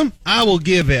awesome. I will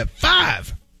give it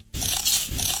 5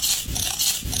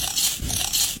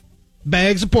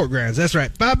 bags of pork grinds. That's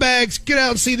right. 5 bags. Get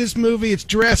out and see this movie. It's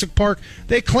Jurassic Park.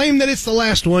 They claim that it's the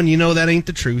last one. You know that ain't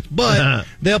the truth. But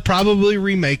they'll probably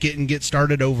remake it and get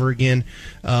started over again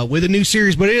with a new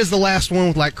series. But it is the last one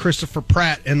with like Christopher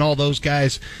Pratt and all those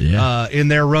guys in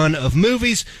their run of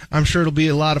movies. I'm sure it'll be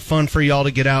a lot of fun for y'all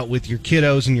to get out with your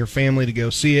kiddos and your family to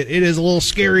go see it. It is a little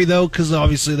scary, though, because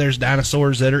obviously there's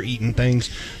dinosaurs that are eating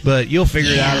things. But you'll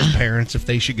figure it out as parents if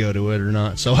they should go to it or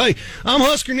not. So, hey, I'm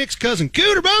Husker Nick's cousin,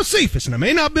 Cooter Bo Cephas, and I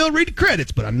may not be able to read the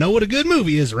credits, but I know what a good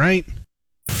movie is, right?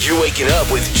 You're waking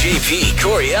up with JP,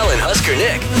 Coriel, and Husker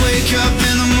Nick. Wake up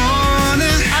in the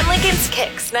morning. On Lincoln's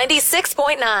Kicks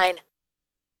 96.9.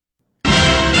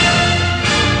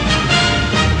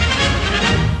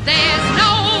 There's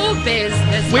no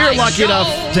business. We're lucky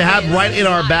enough to have right in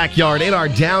our backyard, in our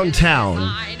downtown,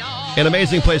 an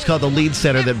amazing place called the Lead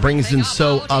Center that brings in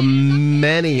so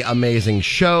many amazing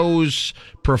shows,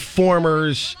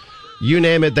 performers, you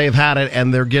name it, they've had it,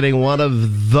 and they're getting one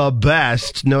of the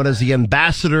best, known as the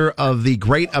ambassador of the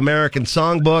Great American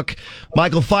Songbook.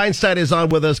 Michael Feinstein is on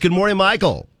with us. Good morning,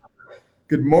 Michael.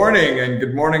 Good morning, and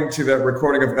good morning to that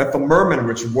recording of Ethel Merman,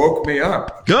 which woke me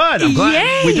up. Good. I'm glad.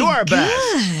 Yay, we do our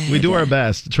best. We do our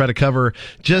best to try to cover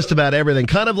just about everything,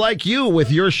 kind of like you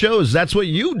with your shows. That's what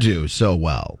you do so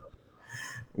well.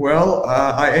 Well,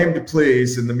 I aim to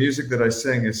please, and the music that I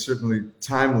sing is certainly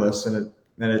timeless, and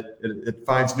it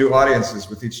finds new audiences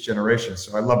with each generation.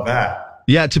 So I love that.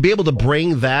 Yeah, to be able to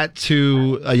bring that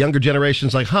to a younger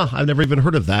generation's like, I've never even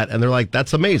heard of that. And they're like,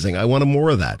 that's amazing. I want more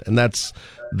of that. And that's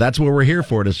what we're here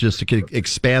for. It's just to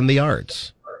expand the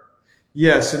arts.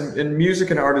 Yes, and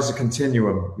music and art is a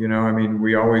continuum. You know, I mean,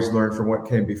 we always learn from what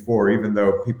came before, even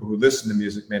though people who listen to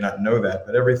music may not know that.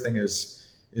 But everything is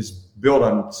built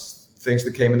on things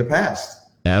that came in the past.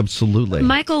 Absolutely.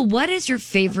 Michael, what is your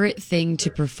favorite thing to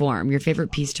perform? Your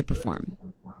favorite piece to perform?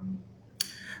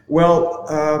 Well,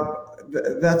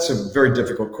 that's a very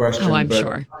difficult question. Oh, I'm but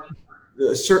sure.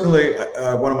 Certainly,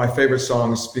 one of my favorite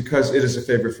songs, because it is a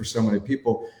favorite for so many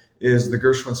people, is the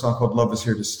Gershwin song called Love Is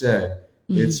Here to Stay.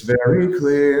 It's very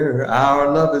clear,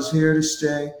 our love is here to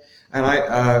stay. And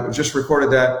I just recorded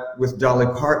that with Dolly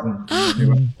Parton.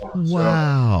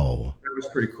 Wow. So it was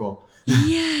pretty cool.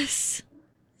 Yes.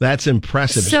 That's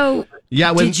impressive. So,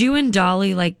 yeah, did you and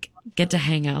Dolly get to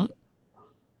hang out?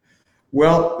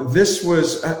 Well, this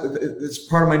was it's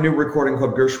part of my new recording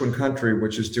called Gershwin Country,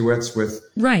 which is duets with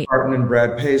Parton and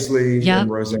Brad Paisley and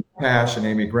Roseanne Cash and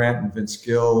Amy Grant and Vince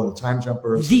Gill and the Time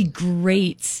Jumpers. The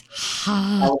greats.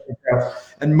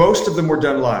 And most of them were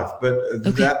done live, but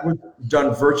that was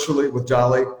done virtually with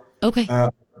Dolly. Okay.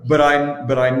 But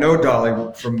I know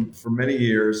Dolly for many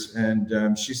years,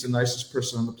 and she's the nicest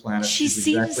person on the planet. She She's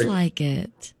seems exactly like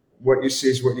it. What you see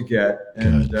is what you get,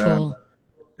 and Cool.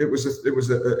 it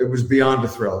was beyond a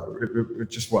thrill.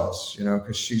 It just was,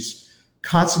 because she's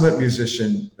consummate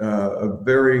musician,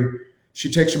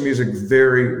 she takes her music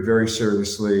very, very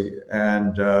seriously,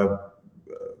 and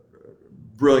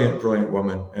brilliant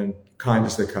woman, and kind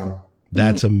as they come.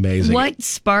 That's amazing. What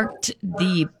sparked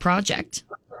the project?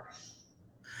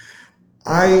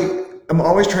 I'm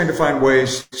always trying to find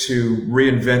ways to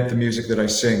reinvent the music that I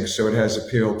sing so it has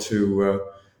appeal to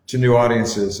new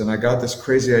audiences. And I got this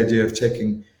crazy idea of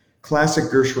taking classic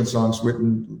Gershwin songs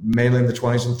written mainly in the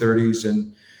 20s and 30s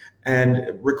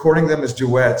and recording them as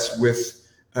duets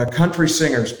with country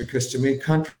singers, because to me,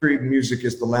 country music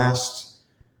is the last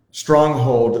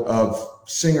stronghold of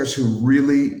singers who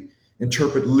really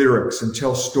interpret lyrics and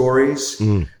tell stories.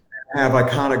 Have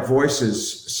iconic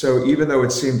voices. So even though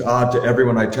it seemed odd to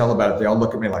everyone I tell about it, they all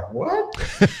look at me like, what?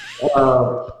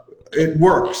 It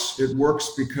works. It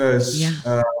works because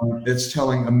it's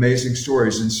telling amazing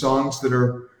stories, and songs that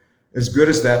are as good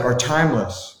as that are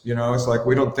timeless. You know, it's like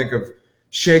we don't think of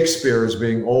Shakespeare as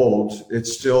being old. It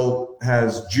still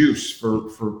has juice for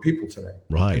people today.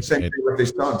 Right. Same thing with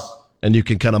these songs. And you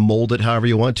can kind of mold it however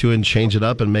you want to and change it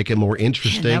up and make it more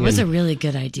interesting. That was a really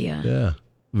good idea. Yeah.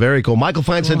 Very cool. Michael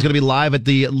Feinstein's going to be live at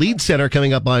the Lead Center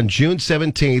coming up on June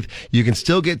 17th. You can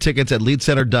still get tickets at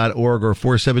leadcenter.org or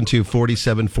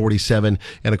 472-4747.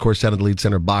 And, of course, down at the Lead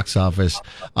Center box office.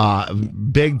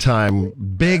 Big time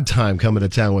coming to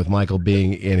town with Michael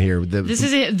being in here. This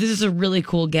is a really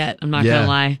cool get. I'm not going to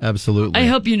lie. Absolutely. I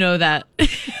hope you know that.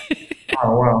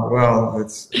 Well,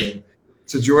 it's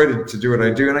a joy to do what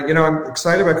I do. And, I'm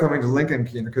excited about coming to Lincoln,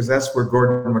 because that's where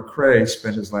Gordon McRae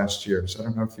spent his last years. I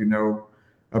don't know if you know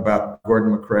about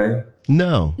Gordon McRae.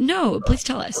 No, please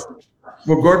tell us.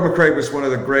 Well, Gordon McRae was one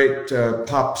of the great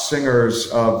pop singers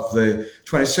of the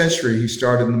 20th century. He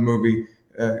starred in the movie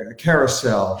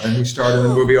Carousel, and he starred in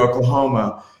the movie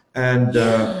Oklahoma. And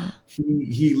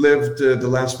he lived the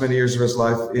last many years of his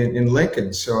life in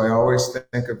Lincoln. So I always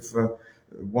think of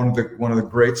one of the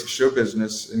greats of show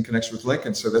business in connection with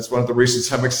Lincoln. So that's one of the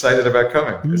reasons I'm excited about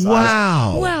coming.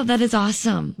 Wow, that is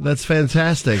awesome. That's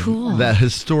fantastic. Cool. That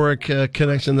historic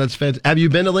connection. That's fantastic. Have you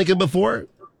been to Lincoln before?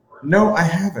 No, I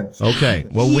haven't. Okay.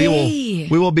 Well, we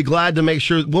will be glad to make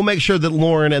sure that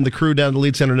Lauren and the crew down at the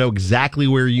Lead Center know exactly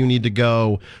where you need to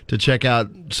go to check out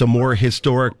some more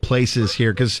historic places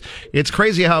here, because it's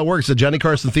crazy how it works. The Johnny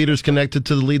Carson Theater is connected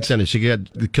to the Lead Center. So you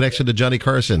get the connection to Johnny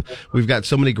Carson. We've got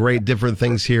so many great different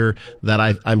things here that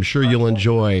I'm sure you'll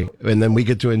enjoy, and then we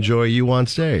get to enjoy you on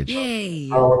stage. Yay.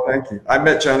 Oh, thank you. I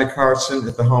met Johnny Carson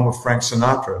at the home of Frank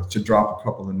Sinatra, to drop a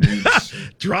couple of names.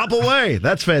 Drop away.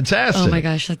 That's fantastic. Oh my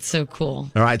gosh, that's so cool.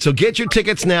 All right, so get your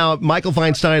tickets now. Michael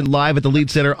Feinstein live at the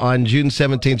Lead Center on June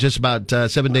 17th, just about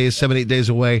 7, 8 days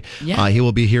away. Yeah. He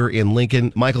will be here in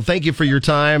Lincoln. Michael, thank you for your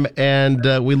time,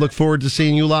 and we look forward to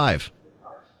seeing you live.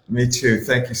 Me too.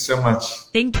 Thank you so much.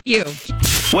 Thank you.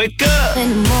 Wake up! In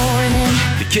the morning.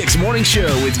 The Kicks Morning Show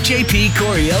with JP,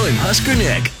 Coriel, and Husker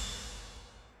Nick.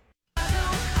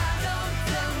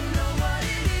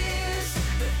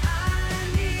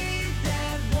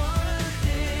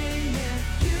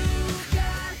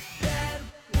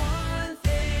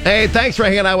 Hey, thanks for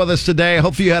hanging out with us today.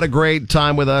 Hopefully you had a great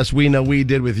time with us. We know we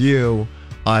did with you.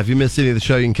 If you missed any of the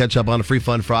show, you can catch up on a Free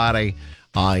Fun Friday,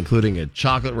 including a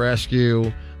chocolate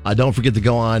rescue. Don't forget to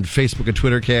go on Facebook and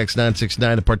Twitter,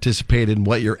 KX969, to participate in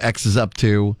what your ex is up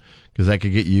to, because that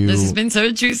could get you... This has been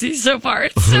so juicy so far.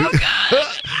 It's so good.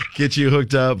 Get you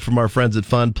hooked up from our friends at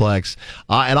Funplex.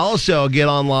 And also get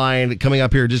online coming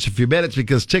up here in just a few minutes,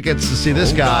 because tickets to see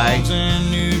this guy,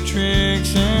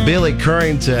 Billy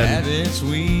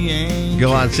Currington,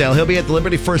 go on sale. He'll be at the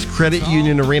Liberty First Credit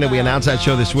Union Arena. We announced that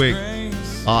show this week.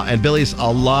 And Billy's a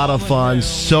lot of fun.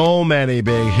 So many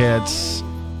big hits.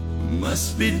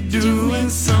 Must be doing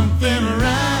something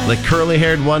right. The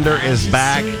curly-haired wonder is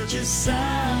back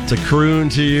to croon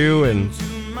to you and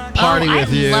party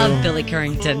with you. I love Billy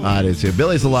Currington. I do too.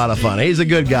 Billy's a lot of fun. He's a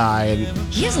good guy.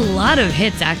 And he has a lot of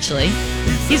hits, actually.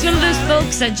 He's one of those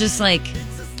folks that just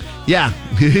yeah,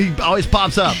 he always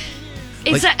pops up.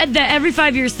 It's the every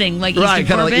 5 years thing, like Easton right,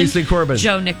 kind of like Easton Corbin.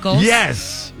 Joe Nichols.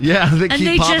 Yes. Yeah, they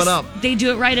keep popping up. They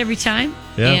do it right every time.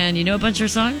 Yeah. And you know a bunch of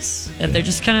songs that they're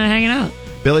just kind of hanging out.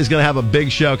 Billy's going to have a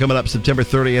big show coming up September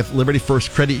 30th, Liberty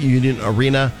First Credit Union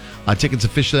Arena. Tickets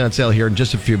officially on sale here in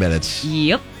just a few minutes.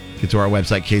 Yep. Get to our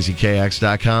website,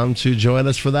 kzkx.com, to join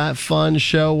us for that fun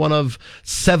show. One of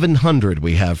 700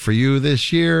 we have for you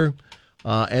this year.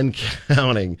 And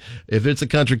counting. If it's a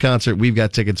country concert, we've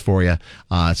got tickets for you.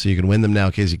 So you can win them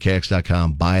now,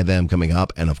 kzkx.com. Buy them coming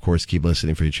up. And, of course, keep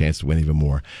listening for your chance to win even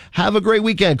more. Have a great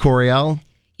weekend, Coriel.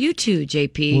 You too,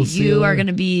 JP. You are going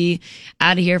to be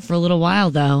out of here for a little while,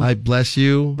 though. I bless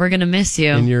you. We're going to miss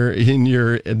you. In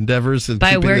your endeavors.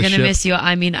 By we're going to miss you,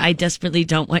 I mean I desperately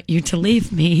don't want you to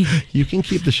leave me. You can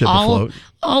keep the ship afloat.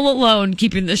 All alone,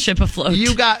 keeping the ship afloat.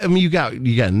 You got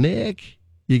Nick.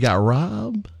 You got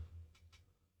Rob.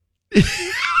 The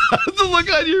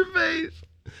look on your face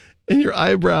and your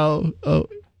eyebrow. Oh,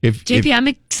 JP, I'm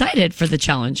excited for the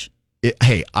challenge.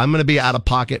 Hey, I'm going to be out of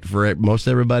pocket for most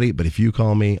everybody, but if you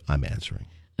call me, I'm answering.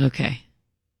 Okay.